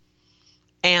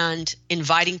and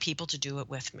inviting people to do it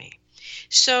with me.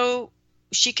 So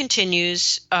she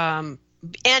continues, and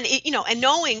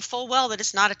knowing full well that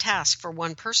it's not a task for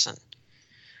one person.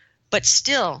 But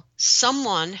still,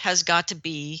 someone has got to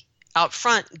be out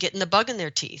front getting the bug in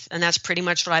their teeth. And that's pretty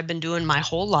much what I've been doing my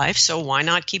whole life. So why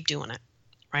not keep doing it?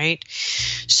 Right?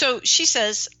 So she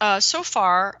says, so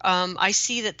far, I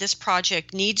see that this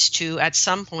project needs to, at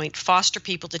some point, foster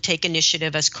people to take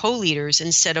initiative as co-leaders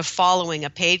instead of following a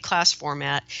paid class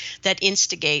format that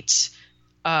instigates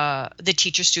the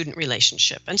teacher-student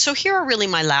relationship. And so here are really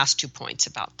my last 2 points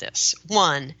about this.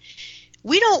 One,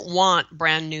 we don't want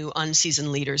brand new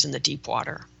unseasoned leaders in the deep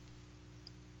water.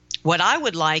 What I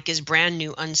would like is brand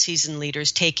new unseasoned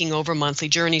leaders taking over monthly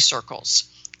journey circles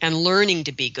and learning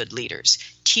to be good leaders,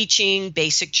 teaching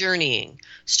basic journeying,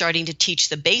 starting to teach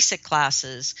the basic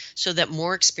classes so that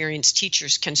more experienced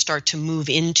teachers can start to move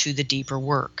into the deeper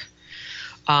work.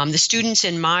 The students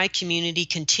in my community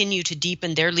continue to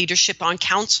deepen their leadership on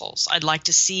councils. I'd like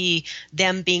to see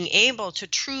them being able to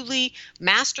truly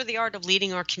master the art of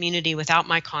leading our community without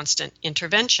my constant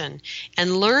intervention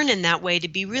and learn in that way to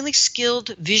be really skilled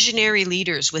visionary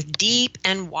leaders with deep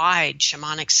and wide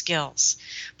shamanic skills.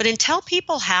 But until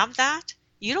people have that,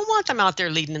 you don't want them out there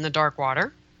leading in the dark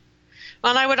water.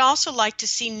 And I would also like to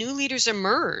see new leaders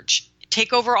emerge,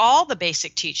 take over all the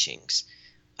basic teachings.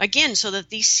 Again, so that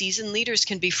these seasoned leaders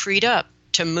can be freed up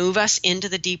to move us into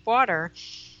the deep water.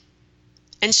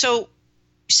 And so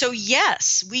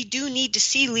yes, we do need to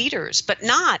see leaders, but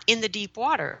not in the deep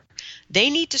water. They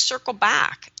need to circle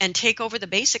back and take over the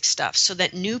basic stuff so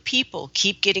that new people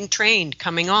keep getting trained,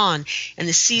 coming on, and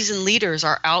the seasoned leaders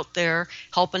are out there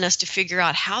helping us to figure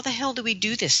out how the hell do we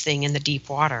do this thing in the deep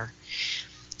water.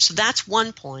 So that's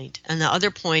one point. And the other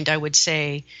point I would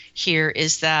say here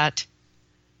is that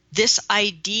this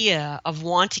idea of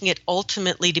wanting it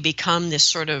ultimately to become this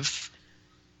sort of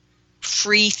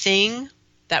free thing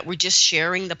that we're just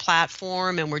sharing the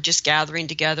platform and we're just gathering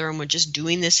together and we're just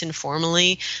doing this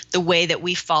informally, the way that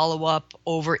we follow up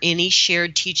over any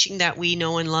shared teaching that we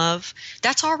know and love,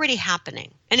 that's already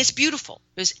happening. And it's beautiful.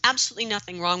 There's absolutely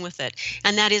nothing wrong with it.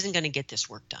 And that isn't going to get this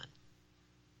work done.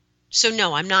 So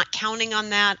no, I'm not counting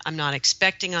on that. I'm not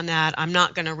expecting on that. I'm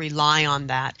not going to rely on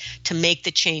that to make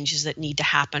the changes that need to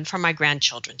happen for my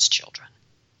grandchildren's children.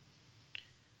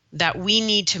 That we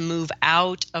need to move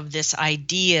out of this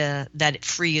idea that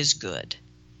free is good.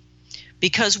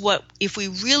 Because if we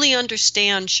really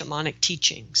understand shamanic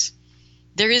teachings,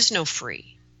 there is no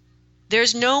free.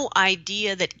 There's no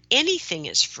idea that anything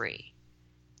is free.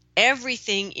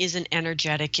 Everything is an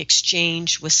energetic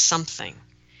exchange with something.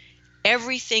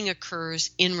 Everything occurs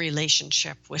in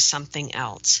relationship with something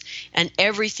else, and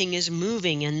everything is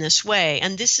moving in this way.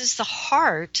 And this is the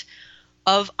heart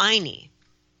of Aini,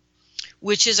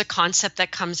 which is a concept that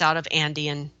comes out of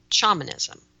Andean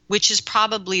shamanism, which is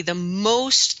probably the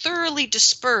most thoroughly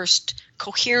dispersed,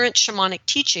 coherent shamanic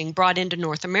teaching brought into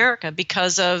North America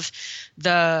because of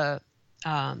the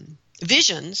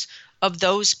visions of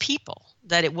those people,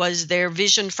 that it was their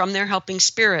vision from their helping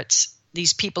spirits,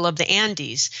 these people of the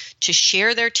Andes, to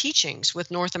share their teachings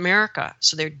with North America.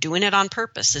 So they're doing it on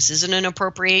purpose. This isn't an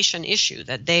appropriation issue,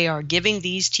 that they are giving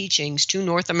these teachings to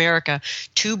North America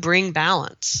to bring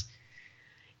balance.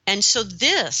 And so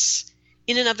this,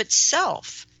 in and of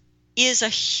itself,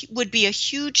 would be a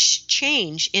huge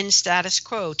change in status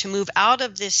quo, to move out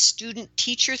of this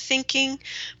student-teacher thinking,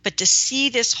 but to see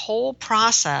this whole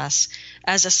process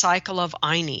as a cycle of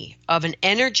Aini, of an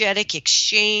energetic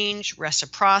exchange,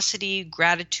 reciprocity,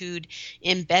 gratitude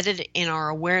embedded in our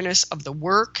awareness of the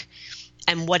work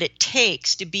and what it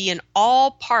takes to be in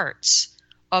all parts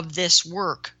of this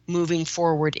work moving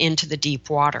forward into the deep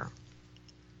water.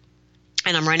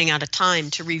 And I'm running out of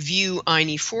time to review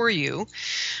Aini for you,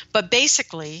 but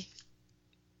basically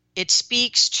it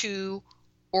speaks to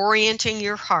orienting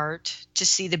your heart to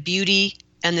see the beauty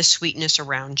and the sweetness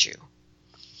around you,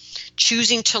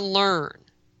 choosing to learn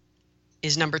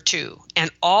is number 2.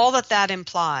 And all that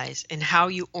implies in how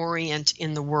you orient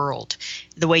in the world,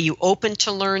 the way you open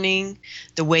to learning,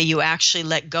 the way you actually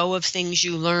let go of things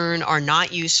you learn are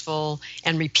not useful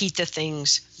and repeat the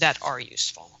things that are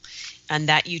useful. And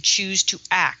that you choose to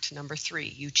act, number 3,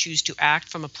 you choose to act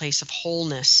from a place of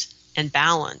wholeness and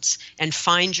balance and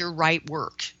find your right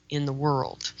work in the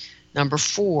world. Number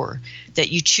 4, that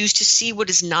you choose to see what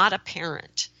is not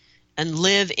apparent and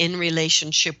live in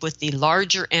relationship with the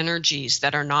larger energies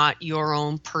that are not your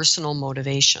own personal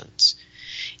motivations.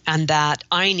 And that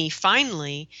Aini,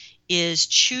 finally, is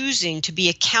choosing to be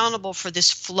accountable for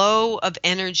this flow of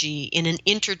energy in an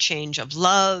interchange of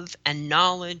love and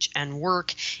knowledge and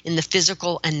work in the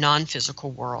physical and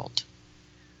non-physical world.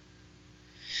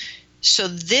 So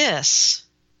this,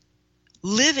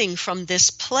 living from this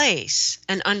place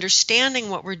and understanding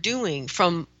what we're doing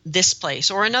from this place,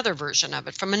 or another version of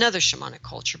it from another shamanic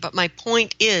culture. But my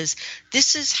point is,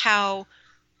 this is how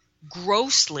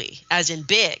grossly, as in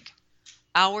big,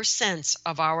 our sense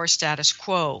of our status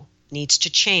quo needs to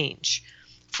change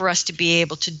for us to be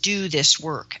able to do this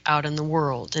work out in the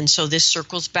world. And so this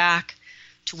circles back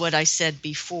to what I said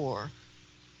before.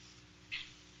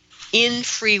 In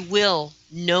free will,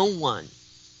 no one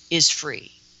is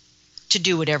free to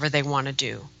do whatever they want to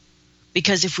do.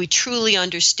 Because if we truly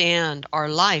understand our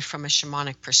life from a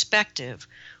shamanic perspective,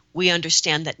 we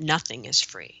understand that nothing is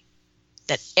free,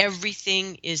 that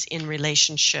everything is in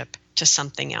relationship to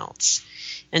something else.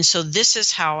 And so this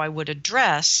is how I would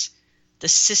address the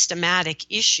systematic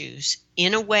issues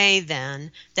in a way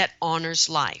then that honors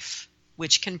life,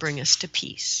 which can bring us to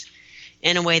peace,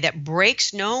 in a way that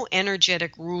breaks no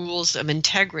energetic rules of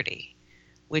integrity,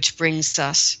 which brings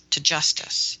us to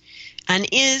justice, and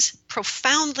is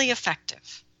profoundly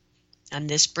effective. And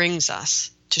this brings us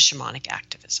to shamanic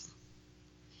activism.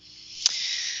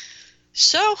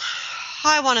 So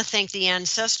I want to thank the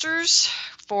ancestors,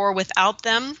 for without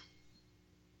them,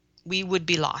 we would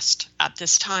be lost at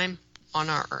this time on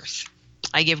our earth.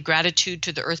 I give gratitude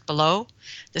to the earth below,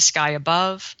 the sky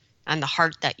above, and the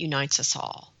heart that unites us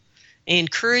all. I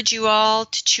encourage you all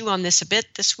to chew on this a bit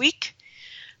this week,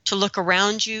 to look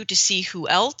around you to see who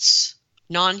else,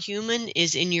 non-human,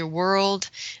 is in your world,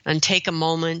 and take a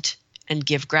moment and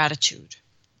give gratitude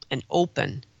and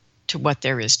open to what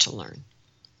there is to learn.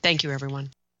 Thank you, everyone.